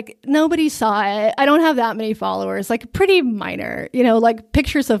 It like nobody saw it. I don't have that many followers, like pretty minor, you know, like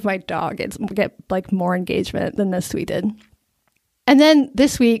pictures of my dog get like more engagement than this tweet did. And then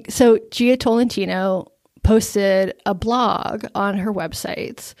this week, so Gia Tolentino posted a blog on her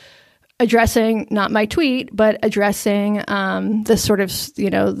website addressing not my tweet, but addressing this sort of, you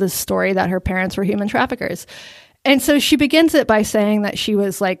know, the story that her parents were human traffickers. And so she begins it by saying that she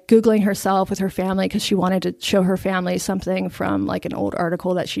was like Googling herself with her family because she wanted to show her family something from like an old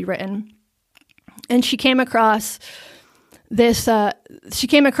article that she'd written. And she came across this,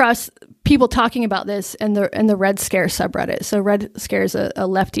 people talking about this in the Red Scare subreddit. So Red Scare is a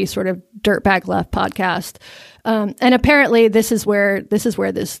lefty sort of dirtbag left podcast. And apparently this is where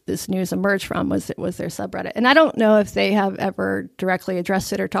this news emerged from, was their subreddit. And I don't know if they have ever directly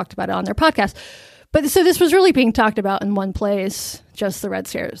addressed it or talked about it on their podcast. But so this was really being talked about in one place, just the Red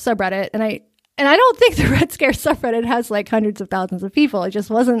Scare subreddit. And I don't think the Red Scare subreddit has like hundreds of thousands of people. It just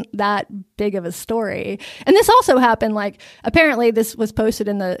wasn't that big of a story. And this also happened, like, apparently this was posted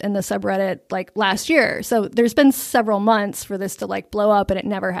in the subreddit like last year. So there's been several months for this to like blow up, and it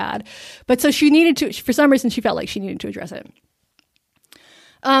never had. But so she needed to, for some reason, she felt like she needed to address it.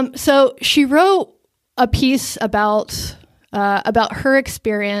 So she wrote a piece about her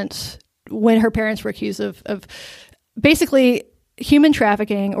experience when her parents were accused of basically human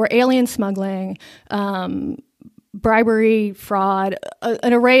trafficking or alien smuggling, bribery, fraud,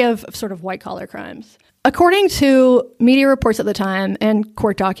 an array of sort of white-collar crimes. According to media reports at the time and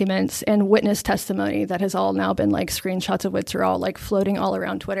court documents and witness testimony that has all now been like screenshots of which are all like floating all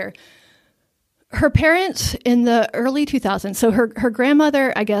around Twitter, her parents in the early 2000s, so her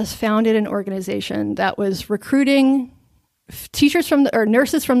grandmother, I guess, founded an organization that was recruiting teachers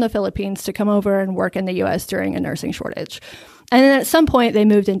nurses from the Philippines to come over and work in the U.S. during a nursing shortage. And then at some point they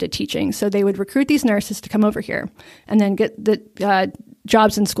moved into teaching. So they would recruit these nurses to come over here and then get the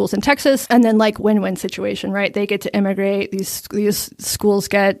jobs in schools in Texas, and then like win-win situation, right? They get to immigrate. These schools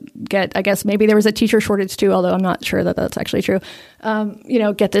get, I guess maybe there was a teacher shortage too, although I'm not sure that that's actually true.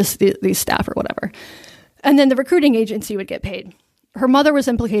 Get these staff or whatever. And then the recruiting agency would get paid. Her mother was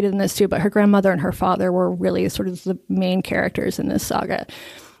implicated in this too, but her grandmother and her father were really sort of the main characters in this saga.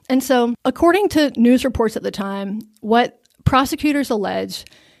 And so, according to news reports at the time, what prosecutors allege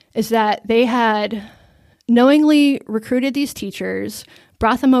is that they had knowingly recruited these teachers,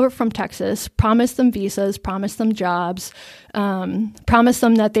 brought them over from Texas, promised them visas, promised them jobs, promised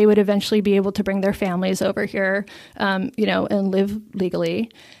them that they would eventually be able to bring their families over here, and live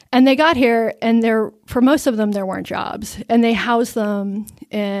legally. And they got here, and for most of them, there weren't jobs. And they housed them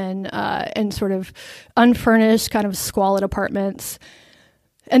in sort of unfurnished, kind of squalid apartments.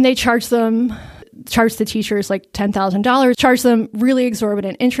 And they charged the teachers like $10,000, charged them really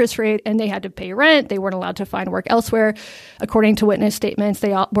exorbitant interest rate, and they had to pay rent. They weren't allowed to find work elsewhere. According to witness statements,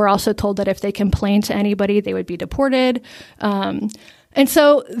 they were also told that if they complained to anybody, they would be deported. And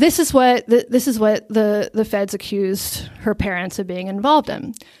so this is what the feds accused her parents of being involved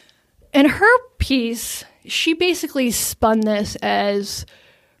in. In her piece, she basically spun this as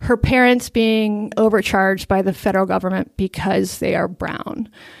her parents being overcharged by the federal government because they are brown,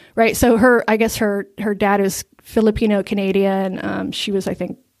 right? So her dad is Filipino Canadian. She was, I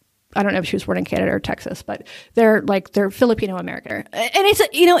think, I don't know if she was born in Canada or Texas, but they're Filipino American. And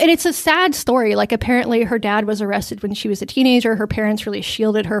it's a sad story. Like, apparently her dad was arrested when she was a teenager. Her parents really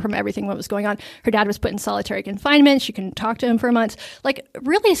shielded her from everything what was going on. Her dad was put in solitary confinement. She couldn't talk to him for months. Like,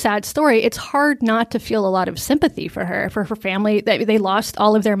 really sad story. It's hard not to feel a lot of sympathy for her family. They lost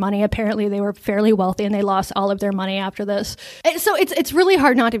all of their money. Apparently they were fairly wealthy and they lost all of their money after this. And so it's really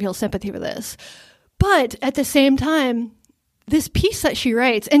hard not to feel sympathy for this. But at the same time, this piece that she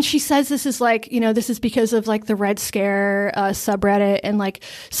writes, and she says this is like, this is because of like the Red Scare subreddit and like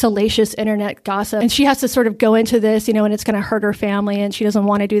salacious internet gossip. And she has to sort of go into this, and it's going to hurt her family and she doesn't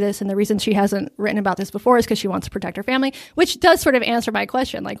want to do this. And the reason she hasn't written about this before is because she wants to protect her family, which does sort of answer my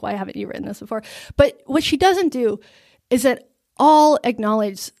question, like, why haven't you written this before? But what she doesn't do is at all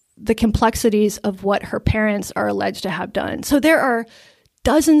acknowledge the complexities of what her parents are alleged to have done. So there are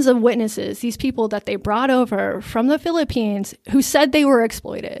dozens of witnesses, these people that they brought over from the Philippines who said they were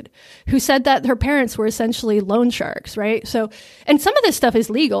exploited, who said that her parents were essentially loan sharks, right? So, and some of this stuff is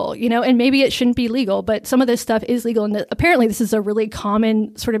legal, and maybe it shouldn't be legal, but some of this stuff is legal. And apparently this is a really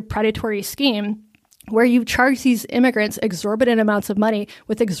common sort of predatory scheme where you charge these immigrants exorbitant amounts of money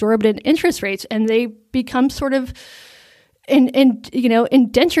with exorbitant interest rates, and they become sort of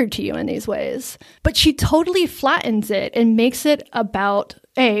indentured to you in these ways. But she totally flattens it and makes it about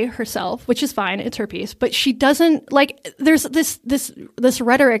herself, which is fine, it's her piece, but she doesn't, like, there's this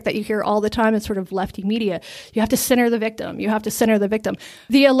rhetoric that you hear all the time in sort of lefty media. You have to center the victim. You have to center the victim.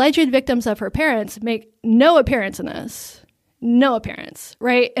 The alleged victims of her parents make no appearance in this. No appearance,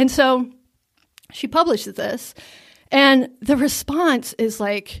 right? And so she publishes this, and the response is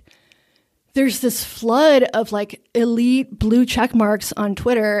like, there's this flood of like elite blue check marks on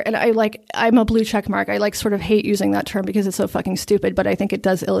Twitter. And I'm a blue check mark. I like sort of hate using that term because it's so fucking stupid, but I think it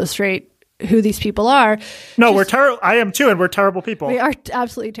does illustrate who these people are. No, we're terrible. I am too. And we're terrible people. We are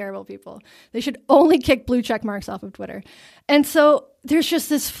absolutely terrible people. They should only kick blue check marks off of Twitter. And so there's just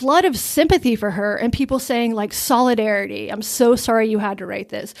this flood of sympathy for her and people saying like solidarity. I'm so sorry you had to write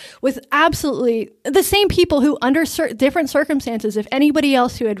this, with absolutely the same people who under different circumstances, if anybody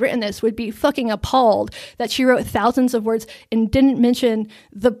else who had written this would be fucking appalled that she wrote thousands of words and didn't mention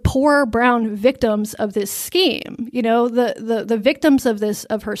the poor brown victims of this scheme. The victims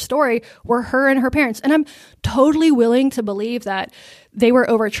of her story were her and her parents. And I'm totally willing to believe that they were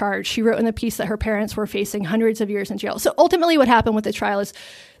overcharged. She wrote in the piece that her parents were facing hundreds of years in jail. So ultimately what happened with the trial is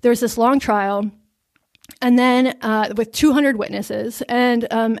there was this long trial, and then with 200 witnesses, and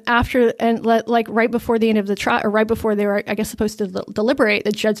right before the end of the trial, or right before they were, I guess, supposed to deliberate,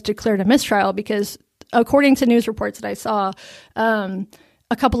 the judge declared a mistrial because, according to news reports that I saw,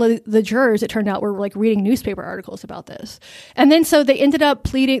 a couple of the jurors, it turned out, were like reading newspaper articles about this. And then so they ended up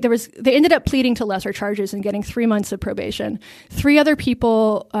pleading to lesser charges and getting 3 months of probation. 3 other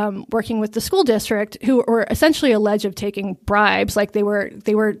people working with the school district who were essentially alleged of taking bribes, like they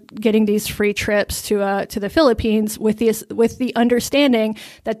were getting these free trips to the Philippines with the understanding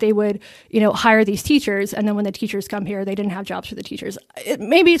that they would, hire these teachers, and then when the teachers come here, they didn't have jobs for the teachers.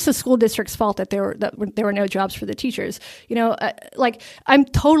 Maybe it's the school district's fault that there were no jobs for the teachers. I'm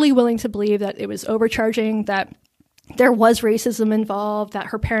totally willing to believe that it was overcharging, that there was racism involved, that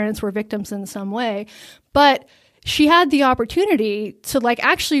her parents were victims in some way. But she had the opportunity to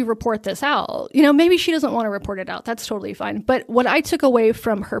actually report this out. Maybe she doesn't want to report it out. That's totally fine. But what I took away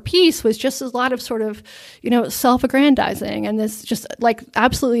from her piece was just a lot of sort of, self-aggrandizing, and this just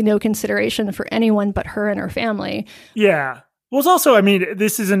absolutely no consideration for anyone but her and her family. Yeah. Well, it's also,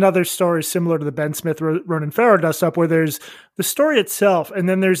 this is another story similar to the Ben Smith, Ronan Farrow dust up, where there's the story itself, and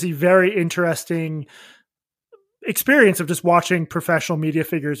then there's the very interesting experience of just watching professional media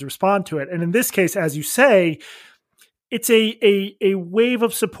figures respond to it. And in this case, as you say, it's a wave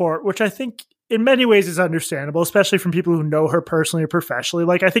of support, which I think in many ways is understandable, especially from people who know her personally or professionally.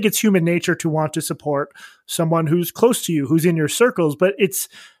 I think it's human nature to want to support someone who's close to you, who's in your circles, but it's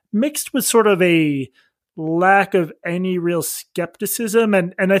mixed with sort of a lack of any real skepticism.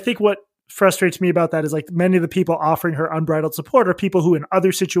 And I think what frustrates me about that is many of the people offering her unbridled support are people who in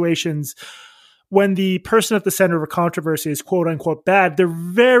other situations, when the person at the center of a controversy is quote unquote bad, they're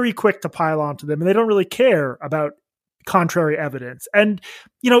very quick to pile onto them and they don't really care about contrary evidence. And,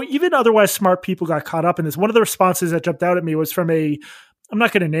 even otherwise smart people got caught up in this. One of the responses that jumped out at me was from I'm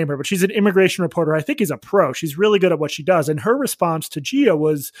not going to name her, but she's an immigration reporter. I think is a pro. She's really good at what she does. And her response to Gia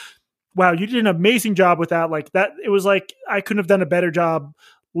was, wow, you did an amazing job with that. It was I couldn't have done a better job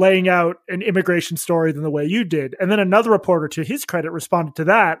laying out an immigration story than the way you did. And then another reporter, to his credit, responded to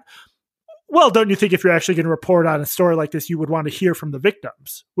that, well, don't you think if you're actually going to report on a story like this, you would want to hear from the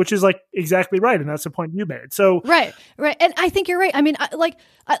victims, which is like exactly right. And that's the point you made. So right. And I think you're right. I mean,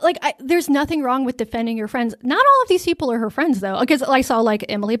 there's nothing wrong with defending your friends. Not all of these people are her friends, though, because I saw like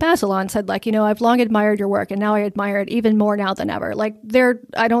Emily Bazelon said, like, I've long admired your work, and now I admire it even more now than ever. Like,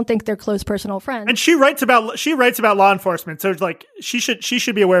 I don't think they're close personal friends. And she writes about law enforcement, so like she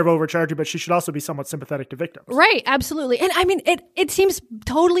should be aware of overcharging, but she should also be somewhat sympathetic to victims. Right, absolutely. And I mean, it seems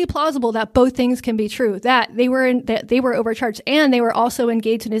totally plausible that both things can be true. That they were overcharged, and they were also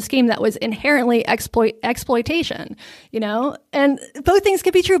engaged in a scheme that was inherently exploitation. And both things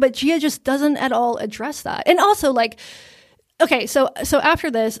could be true, but Gia just doesn't at all address that. And also, like, okay, so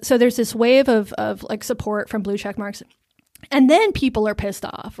after this, so there's this wave of like support from blue check marks. And then people are pissed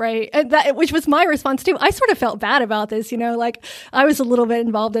off, right? And which was my response too. I sort of felt bad about this, like I was a little bit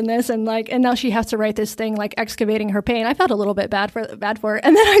involved in this, and now she has to write this thing like excavating her pain. I felt a little bit bad for her.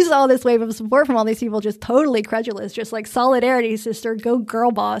 And then I saw this wave of support from all these people, just totally credulous, just like solidarity, sister, go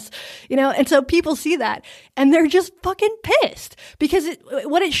girl boss, And so people see that, and they're just fucking pissed because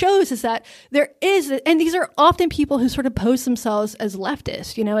what it shows is that there is, and these are often people who sort of pose themselves as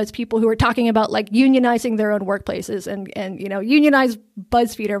leftist, as people who are talking about like unionizing their own workplaces and unionize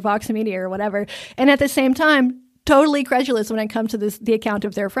BuzzFeed or Vox Media or whatever. And at the same time, totally credulous when it comes to the account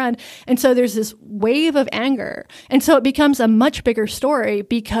of their friend. And so there's this wave of anger. And so it becomes a much bigger story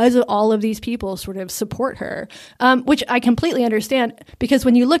because of all of these people sort of support her, which I completely understand, because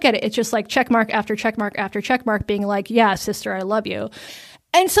when you look at it, it's just like check mark after check mark after check mark being like, yeah, sister, I love you.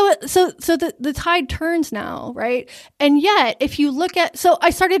 And so the tide turns now, right? And yet, if you look at, so I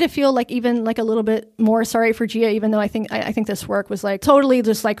started to feel like even like a little bit more sorry for Gia, even though I think this work was like totally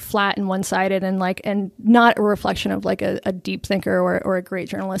just like flat and one-sided and not a reflection of like a deep thinker or a great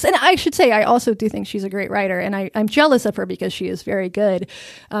journalist. And I should say, I also do think she's a great writer, and I'm jealous of her because she is very good,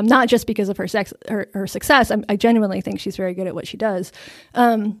 not just because of her success. I genuinely think she's very good at what she does,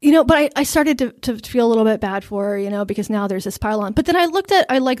 But I started to feel a little bit bad for her, because now there's this pile-on. But then I looked at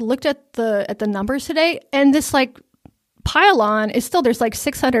the numbers today, and this like pile-on is still, there's like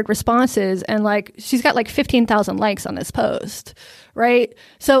 600 responses, and like she's got like 15,000 likes on this post, right?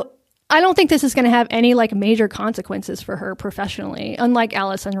 So I don't think this is going to have any like major consequences for her professionally, unlike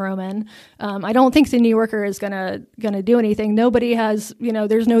Alice and Roman. I don't think the New Yorker is going to do anything. Nobody has,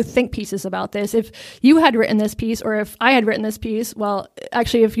 there's no think pieces about this. If you had written this piece, or if I had written this piece, well,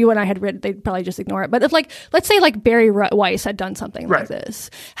 actually, if you and I had written, they'd probably just ignore it. But if like, let's say like Barry Weiss had done something like this,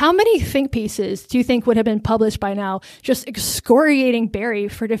 how many think pieces do you think would have been published by now, just excoriating Barry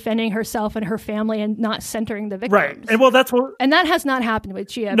for defending herself and her family and not centering the victims? Right. And well, and that has not happened with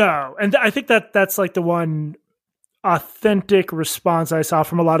Gia. No. And I think that's like the one authentic response I saw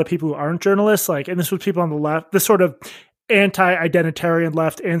from a lot of people who aren't journalists. Like, and this was people on the left, the sort of anti-identitarian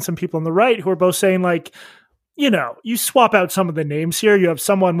left, and some people on the right who are both saying like, you swap out some of the names here. You have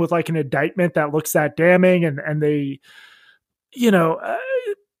someone with like an indictment that looks that damning, and they,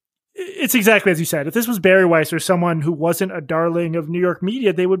 it's exactly as you said. If this was Barry Weiss or someone who wasn't a darling of New York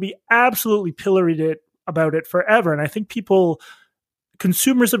media, they would be absolutely pilloried about it forever. And I think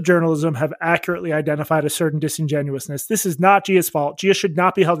consumers of journalism have accurately identified a certain disingenuousness. This is not Gia's fault. Gia should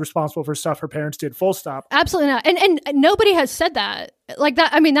not be held responsible for stuff her parents did, full stop. Absolutely not. And nobody has said that. Like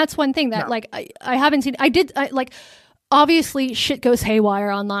that, I mean, that's one thing that like I haven't seen. Obviously shit goes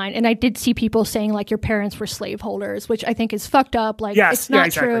haywire online, and I did see people saying like your parents were slaveholders, which I think is fucked up. Like, yes, it's not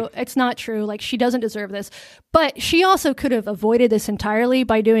exactly. true. It's not true. Like, she doesn't deserve this. But she also could have avoided this entirely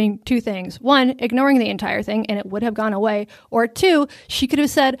by doing two things. One, ignoring the entire thing, and it would have gone away. Or two, she could have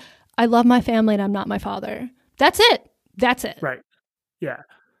said, I love my family and I'm not my father. That's it. Right. Yeah.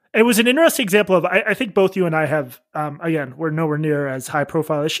 It was an interesting example of, I think both you and I have, again, we're nowhere near as high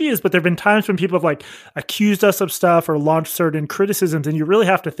profile as she is, but there've been times when people have like accused us of stuff or launched certain criticisms, and you really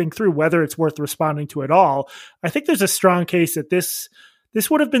have to think through whether it's worth responding to at all. I think there's a strong case that this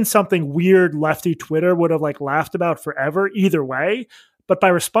would have been something weird lefty Twitter would have like laughed about forever either way. But by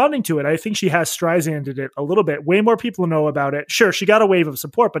responding to it, I think she has Streisanded it a little bit. Way more people know about it. Sure, she got a wave of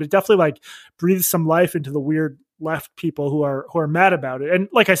support, but it definitely like breathes some life into the weird left people who are mad about it. And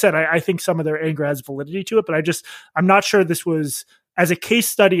like I said, I think some of their anger has validity to it, but I'm not sure this was, as a case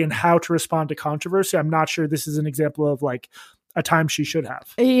study in how to respond to controversy, I'm not sure this is an example of like a time she should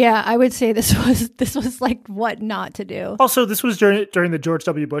have. Yeah, I would say this was like what not to do. Also, this was during the George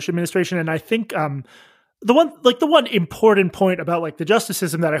W. Bush administration, and I think the one important point about like the justice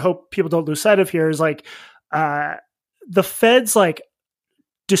system that I hope people don't lose sight of here is like the feds like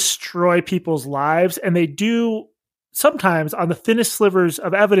destroy people's lives, and they do sometimes on the thinnest slivers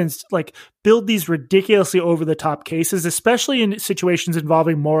of evidence, like build these ridiculously over the top cases, especially in situations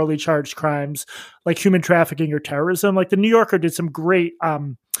involving morally charged crimes like human trafficking or terrorism. Like the New Yorker did some great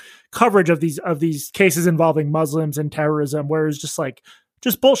coverage of these cases involving Muslims and terrorism, where it's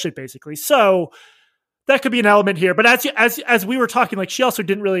just bullshit basically. So that could be an element here. But as we were talking, like she also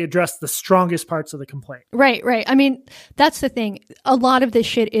didn't really address the strongest parts of the complaint. Right. I mean, that's the thing. A lot of this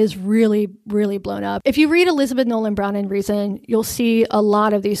shit is really, really blown up. If you read Elizabeth Nolan Brown in Reason, you'll see a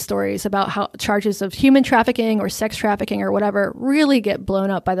lot of these stories about how charges of human trafficking or sex trafficking or whatever really get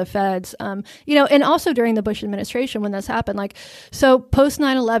blown up by the feds. And also during the Bush administration when this happened, so post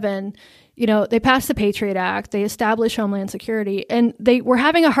 9/11, they passed the Patriot Act, they established Homeland Security, and they were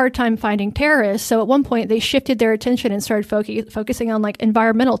having a hard time finding terrorists. So at one point, they shifted their attention and started focusing on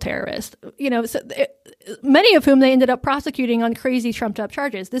environmental terrorists, many of whom they ended up prosecuting on crazy trumped up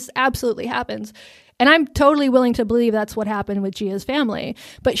charges. This absolutely happens. And I'm totally willing to believe that's what happened with Gia's family.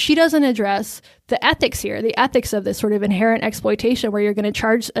 But she doesn't address the ethics here, the ethics of this sort of inherent exploitation where you're going to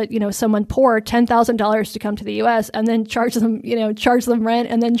charge, someone poor $10,000 to come to the U.S. and then charge them rent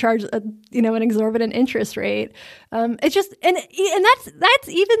and then charge, an exorbitant interest rate. It's just, and that's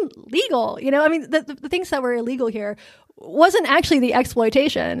even legal. The things that were illegal here wasn't actually the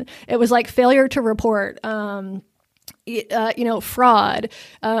exploitation. It was failure to report, fraud.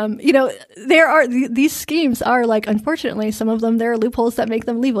 There are these schemes are unfortunately, some of them, there are loopholes that make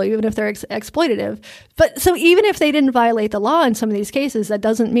them legal, even if they're exploitative. But so even if they didn't violate the law in some of these cases, that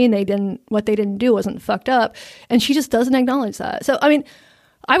doesn't mean what they didn't do wasn't fucked up. And she just doesn't acknowledge that. So, I mean,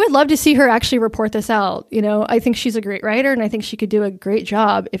 I would love to see her actually report this out. I think she's a great writer, and I think she could do a great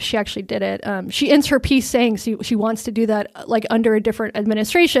job if she actually did it. She ends her piece saying she wants to do that under a different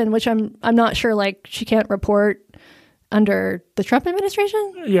administration, which I'm not sure she can't report under the Trump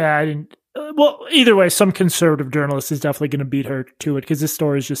administration? Yeah, I didn't. Well, either way, some conservative journalist is definitely going to beat her to it because this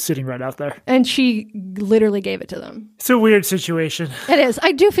story is just sitting right out there. And she literally gave it to them. It's a weird situation. It is.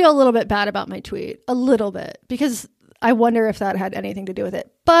 I do feel a little bit bad about my tweet. A little bit. Because I wonder if that had anything to do with it.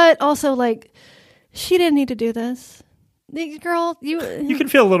 But also, she didn't need to do this. Girl, you can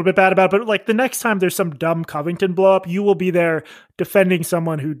feel a little bit bad about it, but the next time there's some dumb Covington blow up, you will be there defending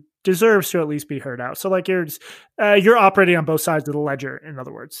someone who deserves to at least be heard out. So you're operating on both sides of the ledger, in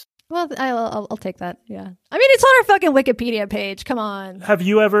other words. Well, I'll take that. Yeah. I mean, it's on our fucking Wikipedia page. Come on. Have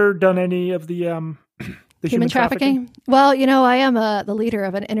you ever done any of the human trafficking? Well, I am the leader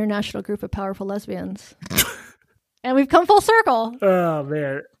of an international group of powerful lesbians. And we've come full circle. Oh,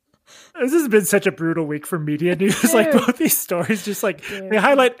 man. This has been such a brutal week for media news. Both these stories just they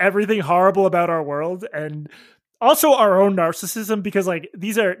highlight everything horrible about our world and also our own narcissism, because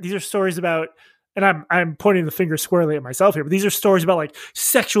these are stories about, and I'm pointing the finger squarely at myself here, but these are stories about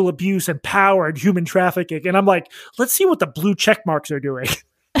sexual abuse and power and human trafficking. And I'm let's see what the blue check marks are doing.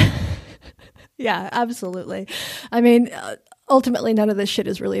 Yeah, absolutely. I mean, ultimately, none of this shit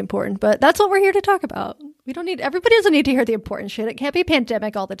is really important, but that's what we're here to talk about. Everybody doesn't need to hear the important shit. It can't be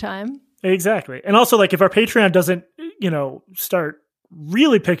pandemic all the time. Exactly. And also, if our Patreon doesn't, start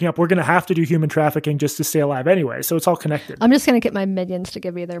really picking up, we're going to have to do human trafficking just to stay alive anyway. So it's all connected. I'm just going to get my minions to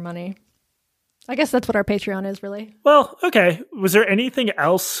give me their money. I guess that's what our Patreon is, really. Well, okay. Was there anything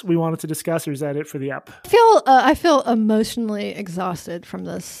else we wanted to discuss, or is that it for the app? I feel emotionally exhausted from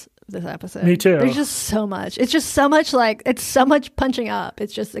this episode. Me too. There's just so much. It's just so much it's so much punching up.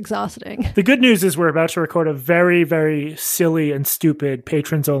 It's just exhausting. The good news is we're about to record a very, very silly and stupid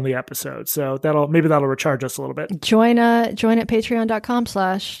patrons only episode. So that'll recharge us a little bit. Join at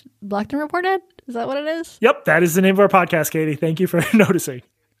patreon.com/BlacktonReported. Is that what it is? Yep. That is the name of our podcast, Katie. Thank you for noticing.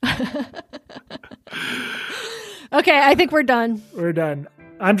 Okay. I think we're done. We're done.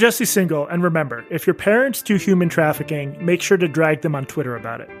 I'm Jesse Single, and remember, if your parents do human trafficking, make sure to drag them on Twitter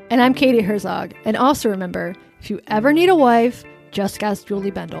about it. And I'm Katie Herzog, and also remember, if you ever need a wife, just ask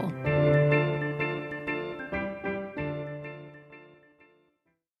Julie Bendel.